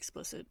 nothing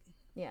explicit.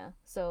 Yeah,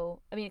 so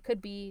I mean, that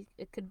could be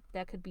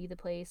the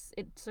place.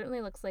 It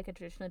certainly looks like a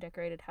traditionally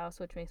decorated house,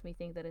 which makes me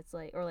think that it's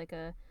like, or like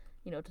a,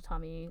 you know,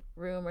 tatami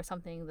room or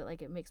something that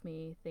like it makes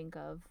me think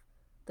of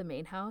the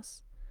main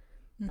house,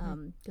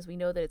 because we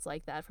know that it's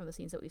like that from the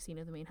scenes that we've seen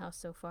of the main house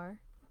so far.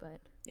 But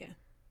yeah,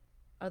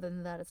 other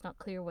than that, it's not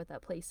clear what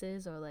that place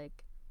is or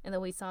like. And then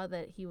we saw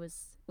that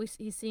he's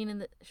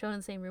seen shown in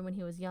the same room when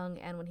he was young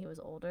and when he was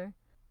older,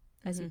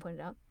 as you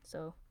pointed out.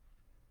 So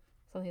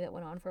something that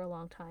went on for a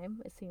long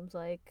time. It seems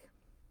like,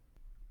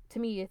 to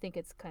me, I think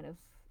it's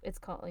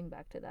calling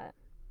back to that,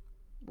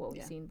 what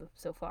we've seen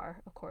so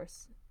far, of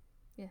course.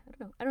 Yeah, I don't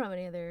know. I don't have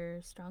any other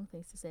strong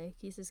things to say.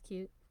 Kisa's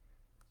cute.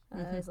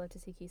 I always love to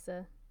see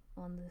Kisa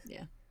on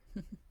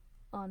the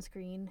on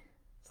screen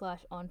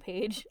 / on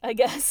page, I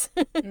guess.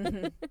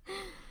 Yeah,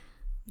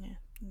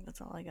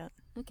 that's all I got.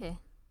 Okay.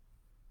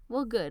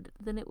 Well, good.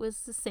 Then it was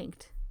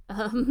succinct.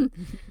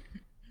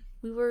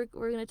 We're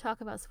going to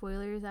talk about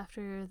spoilers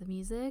after the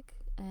music,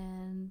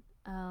 and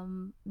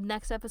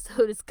next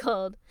episode is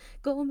called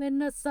Gomen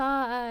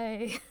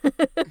Nasai,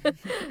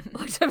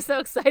 which I'm so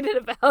excited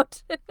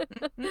about.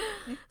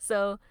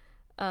 So,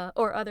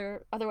 or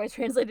otherwise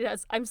translated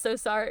as "I'm so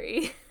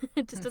sorry."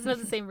 It just doesn't have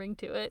the same ring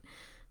to it.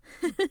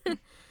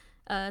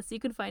 So you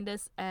can find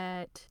us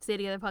at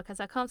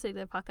staytogetherpodcast.com, Stay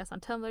Together Podcast on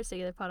Tumblr, Stay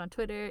Together Pod on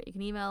Twitter. You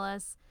can email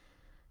us.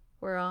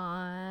 We're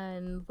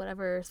on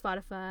whatever,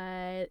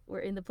 Spotify.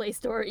 We're in the Play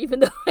Store, even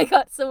though I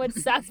got so much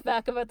sass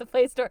back about the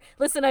Play Store.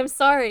 Listen, I'm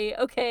sorry,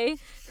 okay?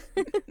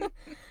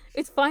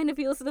 It's fine if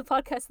you listen to the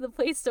podcast in the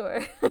Play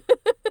Store.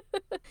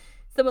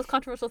 It's the most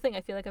controversial thing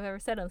I feel like I've ever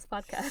said on this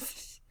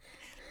podcast.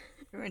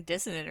 We weren't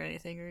dissing it or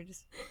anything. We were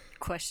just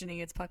questioning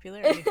its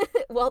popularity.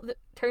 Well,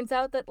 turns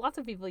out that lots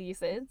of people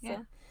use it. So.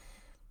 Yeah.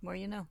 More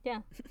you know.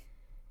 Yeah.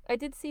 I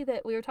did see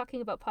that we were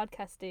talking about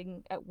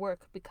podcasting at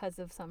work because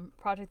of some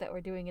project that we're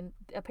doing, and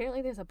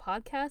apparently there's a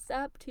podcast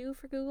app too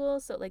for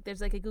Google. So like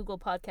there's like a Google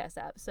podcast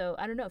app. So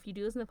I don't know if you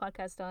do listen to the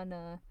podcast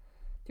on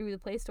through the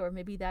Play Store,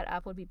 maybe that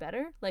app would be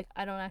better. Like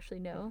I don't actually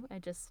know.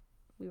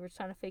 We were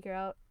trying to figure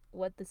out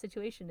what the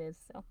situation is.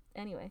 So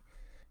anyway,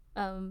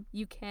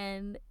 you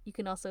can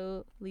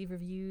also leave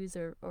reviews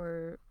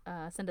or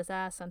send us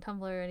ass on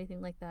Tumblr or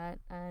anything like that.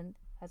 And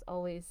as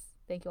always,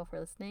 thank you all for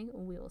listening.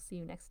 We will see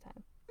you next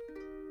time.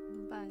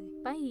 Bye.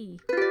 Bye.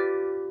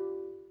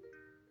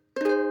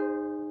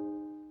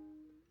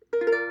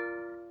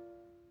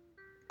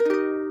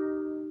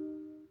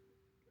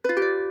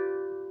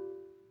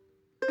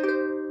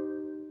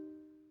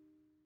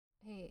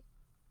 Hey,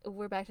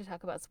 we're back to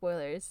talk about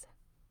spoilers.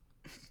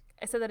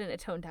 I said that in a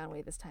toned down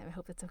way this time. I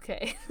hope that's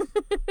okay.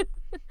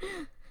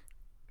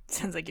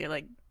 Sounds like you're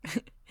like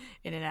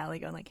in an alley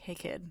going like, "Hey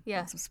kid, yeah,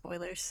 want some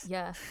spoilers."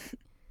 Yeah.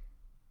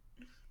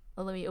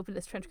 Well, let me open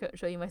this trench coat and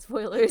show you my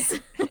spoilers.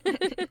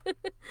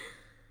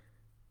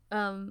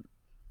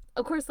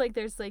 Of course, like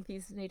there's like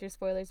these major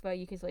spoilers about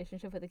Yuki's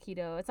relationship with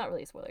Akito. It's not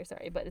really a spoiler,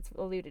 sorry, but it's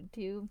alluded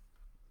to.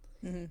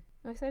 I'm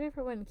excited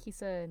for when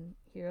Kisa and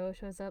Hiro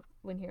shows up.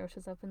 When Hiro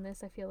shows up in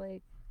this, I feel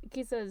like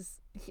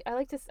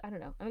I don't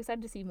know. I'm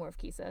excited to see more of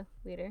Kisa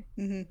later.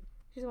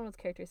 She's one of those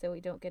characters that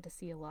we don't get to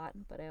see a lot,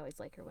 but I always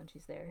like her when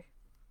she's there.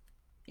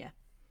 Yeah,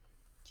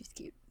 she's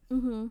cute.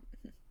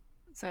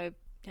 So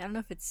I don't know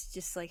if it's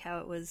just like how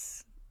it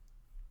was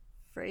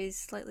phrased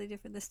slightly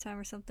different this time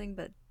or something,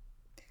 but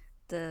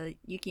the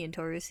Yuki and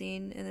Toru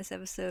scene in this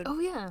episode,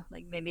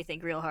 like made me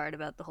think real hard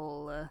about the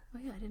whole I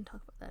didn't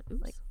talk about that.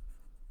 Oops. Like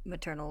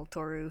maternal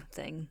Toru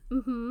thing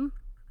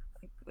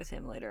with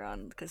him later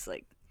on, because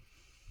like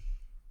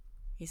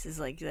he says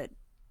like that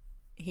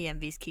he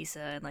envies Kisa,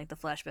 and like the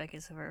flashback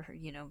is her,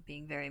 you know,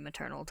 being very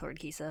maternal toward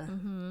Kisa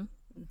and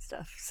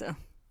stuff. So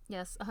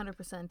yes,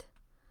 100%.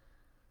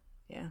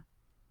 Yeah.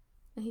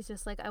 And he's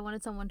just like, I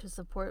wanted someone to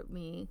support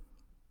me,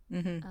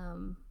 which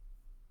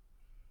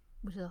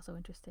is also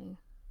interesting.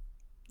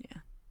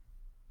 Yeah.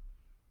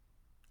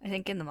 I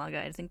think in the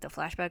manga, I think the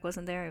flashback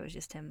wasn't there. It was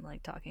just him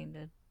like talking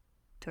to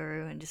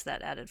Toru, and just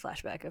that added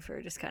flashback of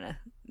her just kind of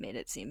made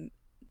it seem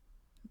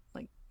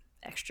like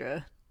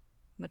extra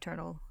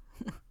maternal.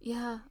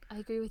 Yeah, I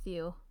agree with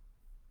you.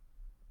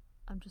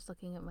 I'm just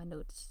looking at my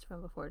notes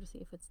from before to see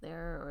if it's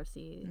there or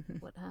see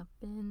what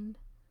happened.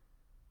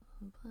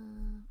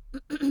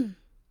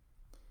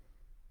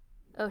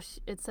 Oh,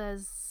 it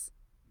says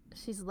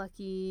she's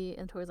lucky,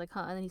 and Tori's like,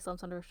 huh? And then he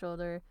slumps onto her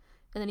shoulder,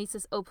 and then he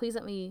says, "Oh, please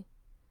let me."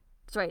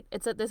 That's right.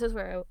 It's this is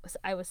where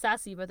I was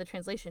sassy about the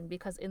translation,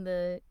 because in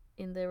the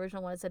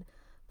original one it said,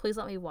 "Please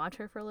let me watch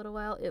her for a little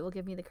while. It will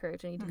give me the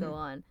courage I need to go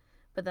on."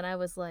 But then I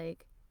was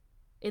like,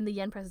 in the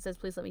yen press it says,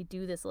 "Please let me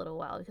do this a little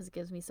while," because it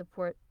gives me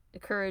support,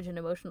 courage, and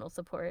emotional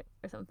support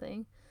or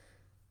something.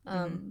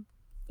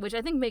 Which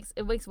I think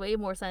makes way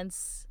more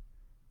sense.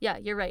 Yeah,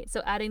 you're right.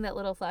 So adding that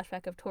little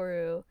flashback of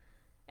Toru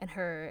and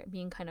her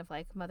being kind of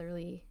like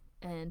motherly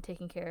and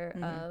taking care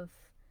of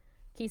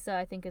Kisa,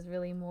 I think, is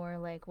really more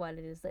like what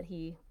it is that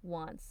he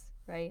wants,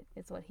 right?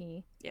 It's what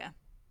he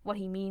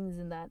means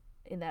in that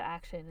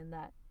action, in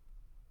that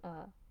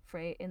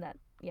phrase, in that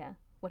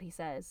what he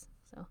says.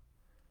 So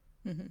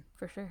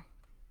for sure.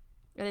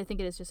 And I think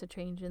it is just a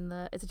change in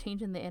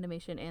the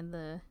animation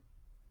and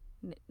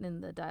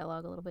in the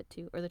dialogue a little bit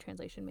too, or the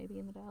translation maybe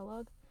in the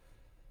dialogue.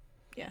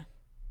 Yeah.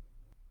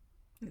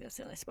 I think that's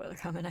the only spoiler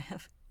comment I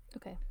have.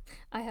 Okay.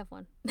 I have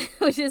one,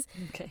 which is,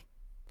 okay,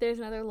 there's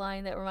another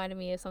line that reminded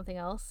me of something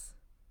else,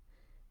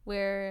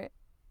 where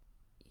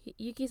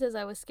Yuki says,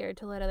 "I was scared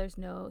to let others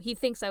know." He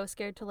thinks I was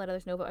scared to let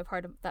others know about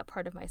that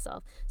part of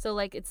myself. So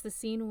like, it's the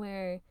scene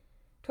where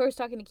Toru's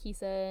talking to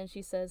Kisa, and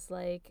she says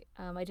like,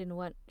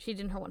 she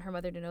didn't want her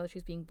mother to know that she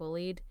was being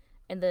bullied,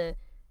 and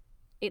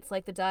it's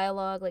like the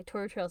dialogue, like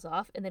Toru trails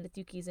off, and then it's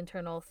Yuki's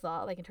internal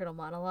thought, like internal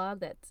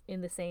monologue, that's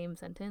in the same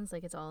sentence,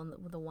 like it's all in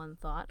the one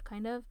thought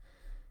kind of.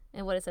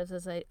 And what it says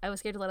is, I was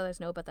scared to let others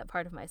know about that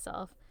part of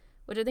myself,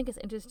 which I think is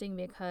interesting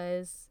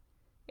because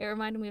it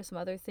reminded me of some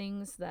other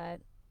things,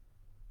 that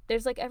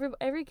there's like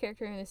every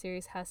character in the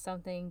series has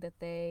something that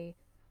they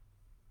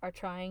are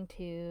trying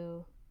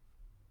to,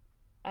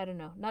 I don't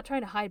know, not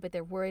trying to hide, but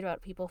they're worried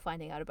about people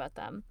finding out about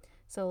them.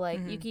 So like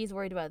Yuki's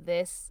worried about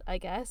this, I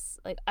guess.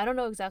 Like, I don't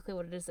know exactly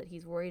what it is that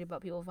he's worried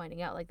about people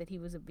finding out, like that he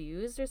was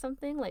abused or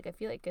something. Like, I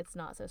feel like it's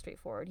not so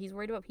straightforward. He's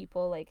worried about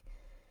people, like,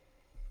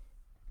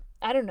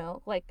 I don't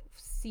know, like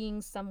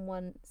seeing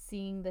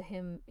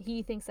him.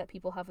 He thinks that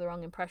people have the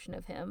wrong impression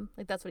of him.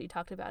 Like, that's what he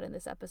talked about in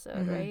this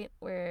episode, right?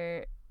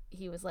 Where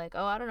he was like,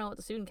 "Oh, I don't know what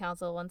the student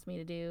council wants me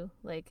to do.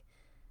 Like,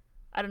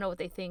 I don't know what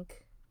they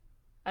think.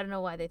 I don't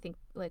know why they think,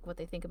 like, what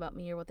they think about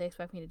me or what they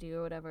expect me to do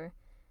or whatever."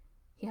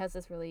 He has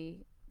this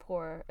really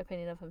poor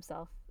opinion of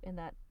himself in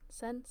that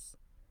sense.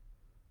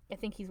 I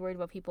think he's worried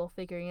about people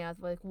figuring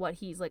out like what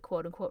he's like,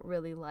 quote unquote,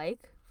 really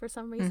like for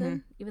some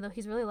reason, even though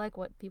he's really like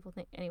what people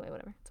think. Anyway,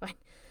 whatever, it's fine.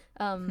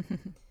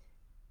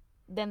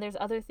 Then there's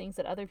other things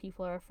that other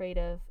people are afraid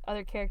of.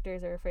 Other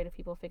characters are afraid of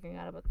people figuring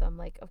out about them.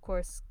 Like, of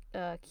course,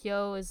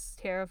 Kyo is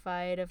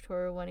terrified of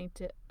Toru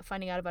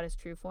finding out about his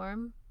true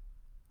form,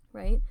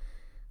 right?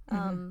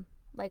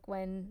 Like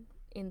when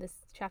in this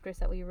chapters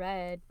that we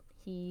read,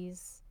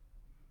 he's,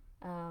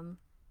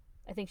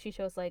 I think she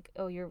shows like,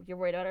 "Oh, you're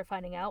worried about her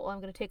finding out. Well,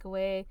 I'm going to take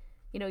away,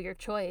 your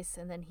choice."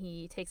 And then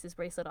he takes his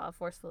bracelet off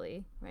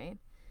forcefully, right?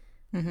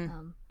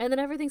 And then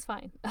everything's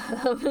fine.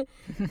 And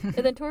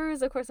then Toru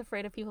is, of course,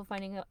 afraid of people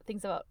finding out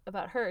things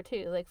about her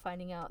too, like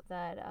finding out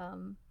that,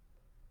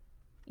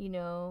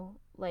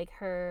 like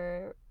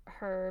her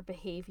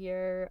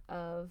behavior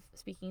of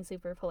speaking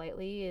super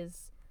politely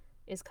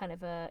is kind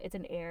of it's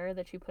an air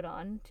that she put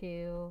on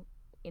to,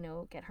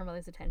 get her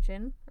mother's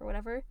attention or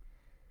whatever.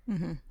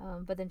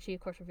 But then she,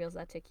 of course, reveals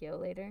that to Kyo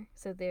later.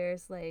 So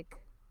there's like,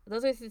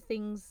 those are the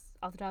things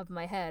off the top of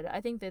my head. I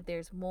think that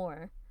there's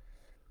more.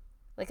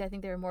 Like, I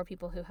think there are more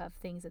people who have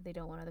things that they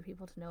don't want other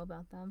people to know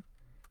about them.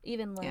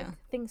 Even like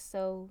things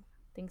so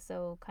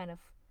kind of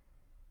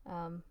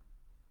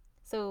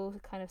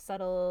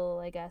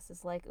subtle, I guess,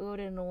 is like Uo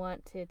didn't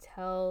want to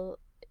tell,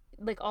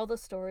 like, all the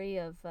story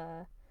of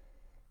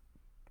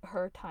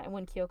her time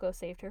when Kyoko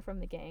saved her from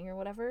the gang or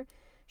whatever.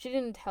 She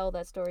didn't tell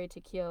that story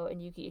to Kyo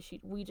and Yuki.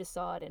 We just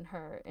saw it in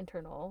her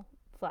internal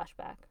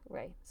flashback,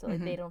 right? So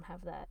like they don't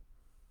have that.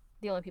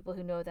 The only people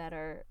who know that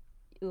are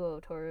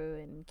Uo, Toru,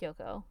 and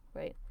Kyoko,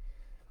 right?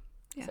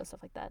 Yeah. So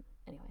stuff like that.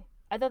 Anyway,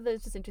 I thought that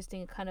was just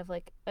interesting, kind of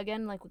like,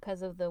 again, like,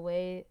 because of the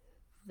way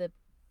the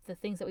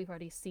things that we've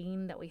already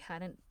seen that we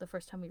hadn't the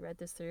first time we read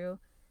this through.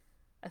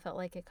 I felt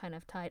like it kind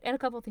of tied, and a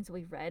couple of things that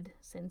we've read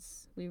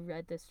since we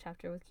read this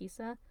chapter with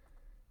Kisa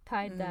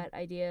tied that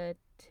idea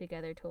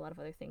together to a lot of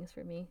other things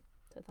for me.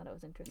 So I thought it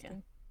was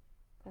interesting.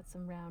 Got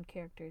some round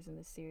characters in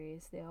this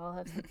series. They all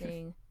have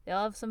something. They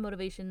all have some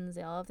motivations.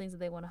 They all have things that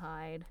they want to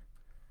hide,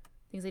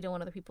 things they don't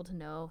want other people to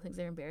know, things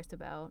they're embarrassed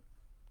about,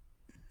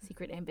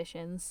 secret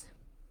ambitions.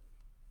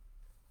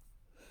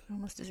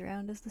 Almost as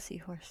round as the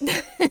seahorse.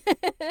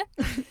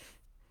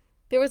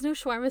 There was no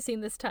shawarma scene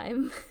this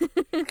time.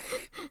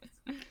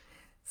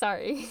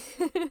 Sorry.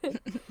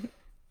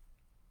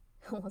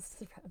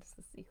 Almost as round as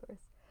the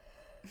seahorse.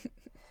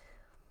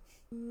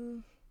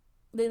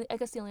 I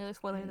guess the only other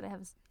spoiler that I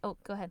have is... Oh,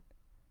 go ahead.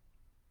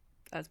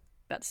 I was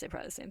about to say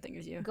probably the same thing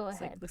as you. Go It's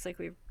ahead. Like, looks like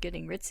we're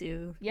getting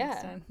Ritsu Yeah.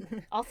 next time.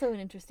 Also an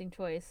interesting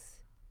choice.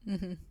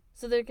 Mm-hmm.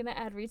 So they're gonna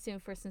add Ritsu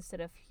first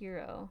instead of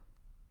Hiro.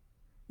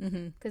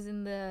 Mm-hmm. Because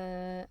in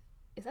the...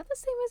 Is that the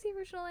same as the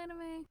original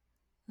anime?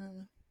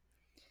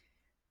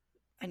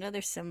 I know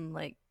there's some,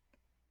 like...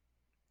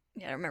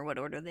 Yeah, I don't remember what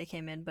order they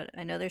came in, but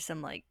I know there's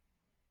some, like,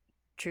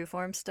 true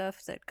form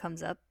stuff that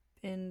comes up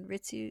in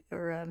Ritsu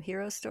or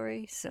Hiro's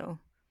story, so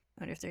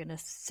I wonder if they're gonna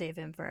save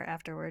him for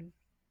afterward.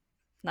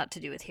 Not to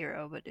do with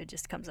Hiro, but it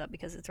just comes up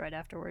because it's right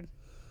afterward.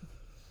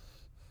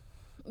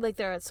 Like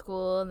they're at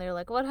school and they're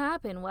like, "What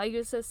happened? Why are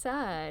you so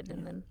sad?"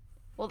 And then,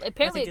 well,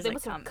 apparently they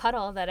must have cut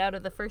all of that out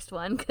of the first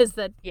one because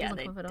that doesn't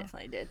come up at all.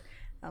 Definitely did.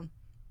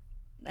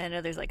 I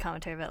know there's like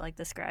commentary about like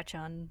the scratch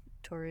on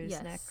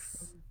Toru's neck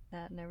from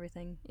that and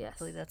everything. Yes, I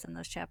believe that's in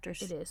those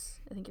chapters. It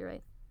is. I think you're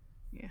right.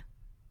 Yeah.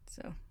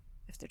 So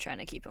if they're trying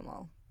to keep them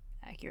all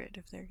accurate,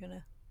 if they're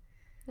gonna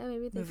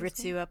maybe move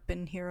Ritsu up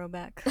and Hiro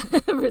back,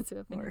 Ritsu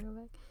up and Hiro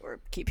back, or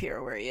keep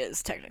Hiro where he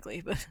is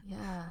technically, but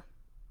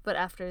but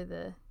after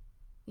the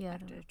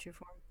after true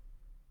form.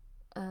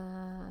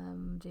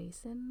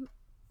 Jason.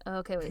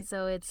 Okay, wait.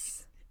 So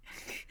it's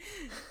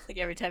like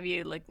every time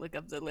you like look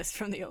up the list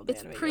from the old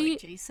anime,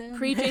 Jason,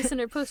 pre-Jason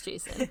or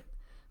post-Jason,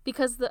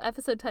 because the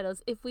episode title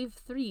is "If we've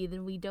 3,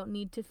 then we don't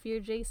need to fear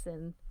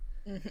Jason."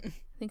 I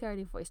think I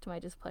already voiced my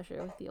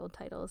displeasure with the old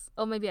titles.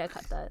 Oh, maybe I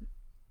cut that.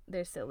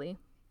 They're silly.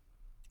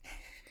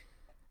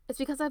 It's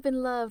because I've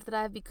been loved that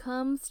I've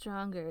become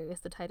stronger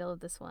is the title of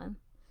this one.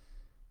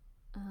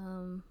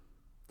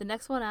 The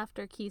next one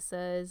after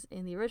Kisa's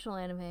in the original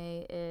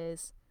anime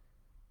is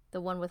the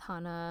one with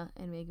Hana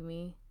and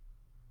Megumi.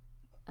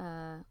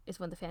 Is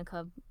when the fan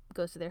club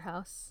goes to their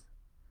house.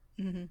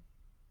 Mm-hmm.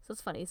 So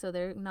it's funny. So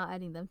they're not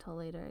adding them till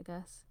later, I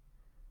guess.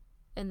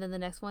 And then the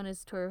next one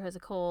is Toru has a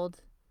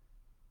cold.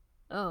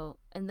 Oh,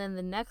 and then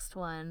the next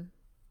one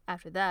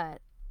after that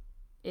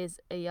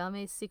is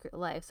Ayame's Secret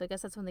Life. So I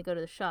guess that's when they go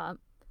to the shop.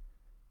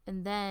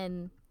 And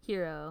then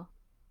Hiro.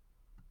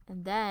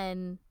 And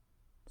then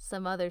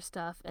some other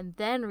stuff. And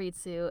then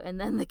Ritsu. And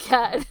then the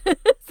cat.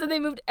 So they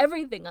moved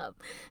everything up.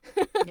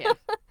 Yeah.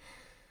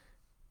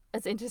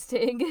 That's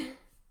interesting.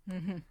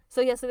 Mm-hmm.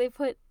 So yeah, so they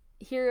put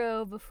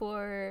Hiro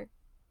before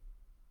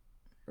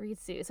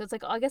Ritsu. So it's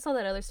like, I guess all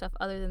that other stuff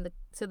other than the...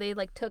 So they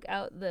like took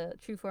out the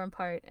true form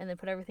part and then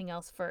put everything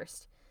else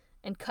first.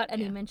 And cut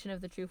any mention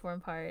of the true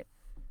form part.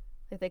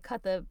 Like they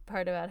cut the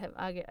part about him,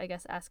 I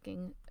guess,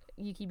 asking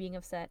Yuki being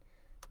upset.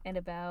 And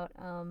about,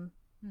 and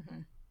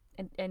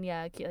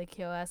yeah, like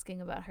Kyo asking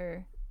about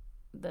her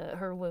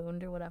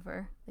wound or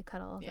whatever. They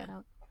cut all of that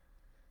out.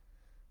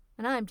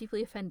 And I'm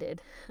deeply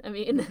offended. I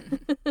mean,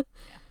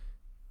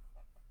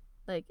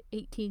 like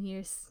 18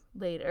 years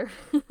later.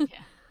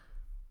 Yeah.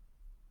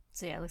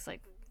 So yeah, it looks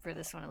like for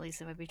this one at least,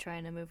 they might be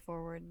trying to move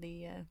forward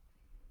the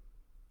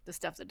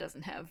stuff that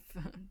doesn't have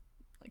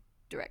like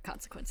direct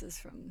consequences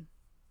from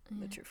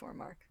the true form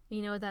arc.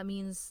 You know what that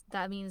means?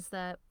 That means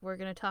that we're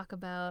talking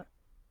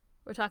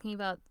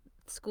about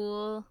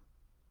school.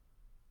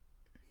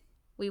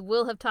 We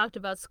will have talked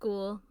about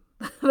school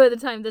by the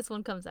time this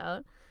one comes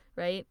out,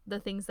 right? The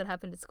things that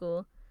happened at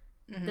school.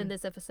 Then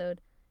this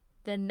episode.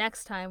 Then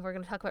next time we're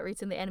going to talk about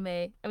Ritsu in the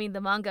anime. I mean the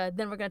manga.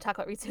 Then we're going to talk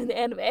about Ritsu in the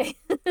anime.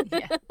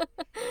 Yeah.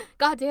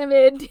 God damn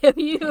it. Damn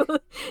you.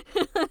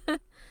 At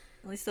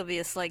least there'll be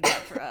a slight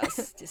gap for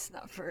us. Just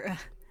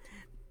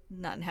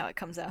not in how it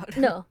comes out.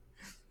 No.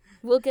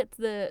 We'll get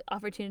the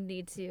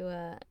opportunity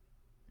to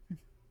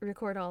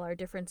record all our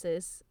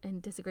differences and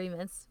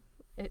disagreements,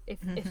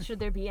 if should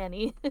there be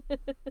any.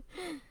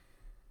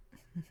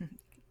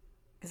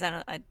 Because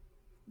I'm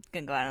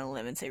gonna go out on a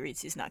limb and say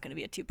Ritsu's not gonna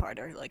be a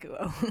two-parter like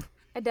Uo.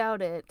 I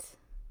doubt it.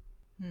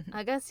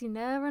 I guess you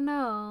never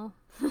know.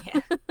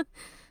 Yeah.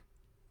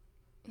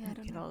 Yeah, I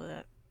don't get know. all of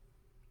that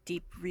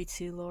deep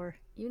Ritsu lore.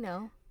 You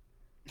know.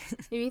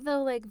 Maybe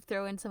they'll like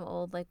throw in some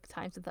old like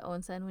times with the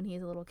Onsen when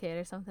he's a little kid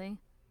or something.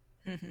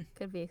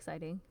 Could be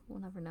exciting.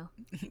 We'll never know.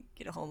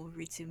 Get a whole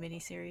Ritsu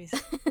miniseries.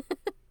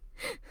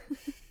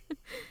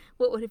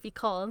 What would it be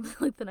called?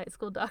 Like the Night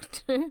School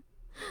Doctor?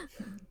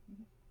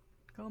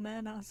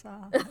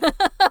 Gomenasa.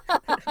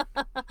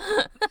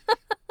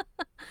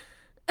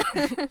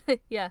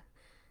 Yeah.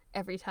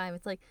 Every time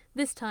it's like,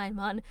 this time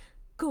on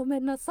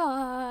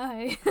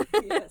Gomenasai.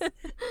 Yes.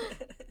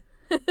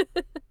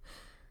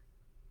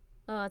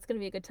 Oh, it's gonna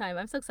be a good time.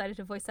 I'm so excited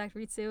to voice act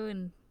Ritsu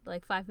in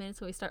like 5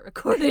 minutes when we start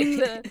recording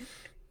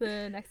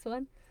the next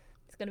one.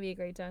 It's gonna be a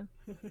great time.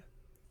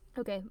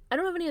 Okay, I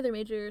don't have any other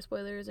major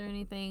spoilers or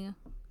anything.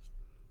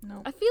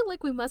 No. I feel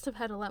like we must have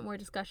had a lot more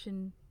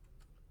discussion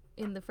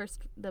in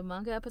the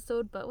manga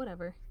episode, but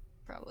whatever.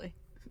 Probably.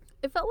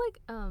 It felt like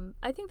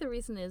I think the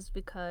reason is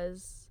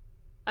because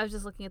I was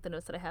just looking at the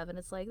notes that I have, and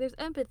it's like there's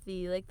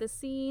empathy, like the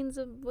scenes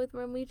with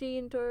Ramuji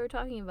and Toru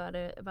talking about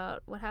it,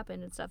 about what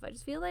happened and stuff. I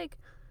just feel like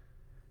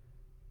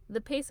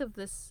the pace of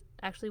this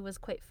actually was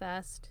quite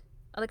fast.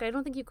 Like, I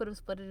don't think you could have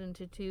split it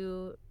into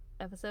 2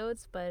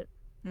 episodes, but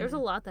there was a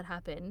lot that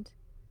happened.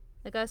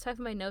 Like, I was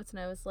typing my notes and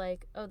I was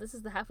like, oh, this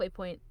is the halfway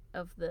point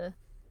of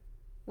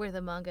where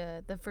the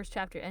manga, the first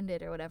chapter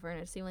ended or whatever, and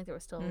it seemed like there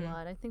was still a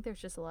lot. I think there's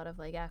just a lot of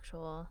like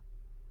actual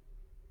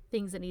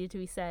things that needed to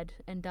be said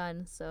and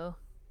done. So,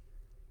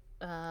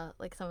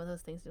 like some of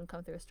those things didn't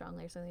come through as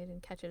strongly, or something. I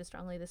didn't catch it as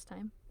strongly this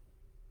time.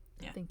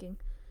 Yeah. Thinking.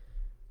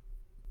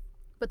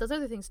 But those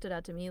other things stood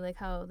out to me, like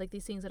how like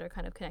these things that are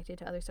kind of connected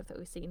to other stuff that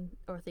we've seen,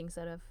 or things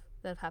that have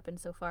happened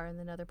so far, and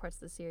then other parts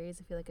of the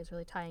series. I feel like it's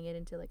really tying it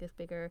into like this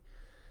bigger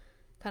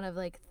kind of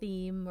like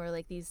theme, or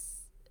like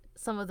these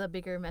some of the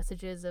bigger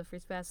messages of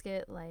Fruits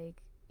Basket,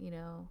 like, you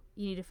know,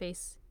 you need to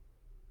face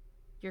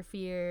your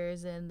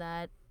fears, and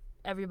that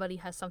everybody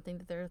has something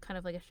that they're kind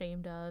of like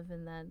ashamed of,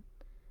 and that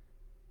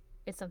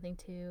it's something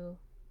to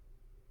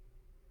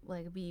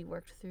like be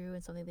worked through,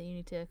 and something that you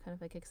need to kind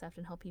of like accept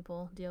and help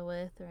people deal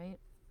with, right?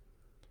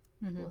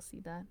 We'll see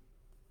that.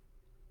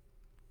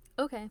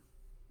 Okay.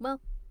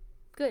 Well,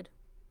 good.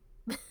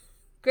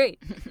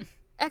 Great.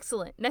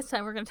 Excellent. Next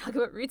time we're going to talk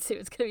about Ritsu.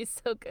 It's going to be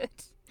so good.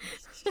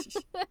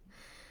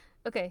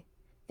 Okay.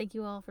 Thank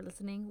you all for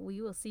listening.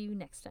 We will see you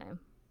next time.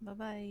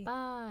 Bye-bye.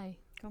 Bye.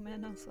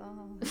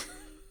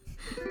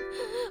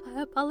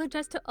 I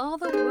apologize to all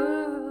the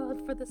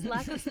world for this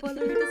lack of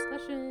spoilery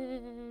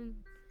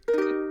discussion.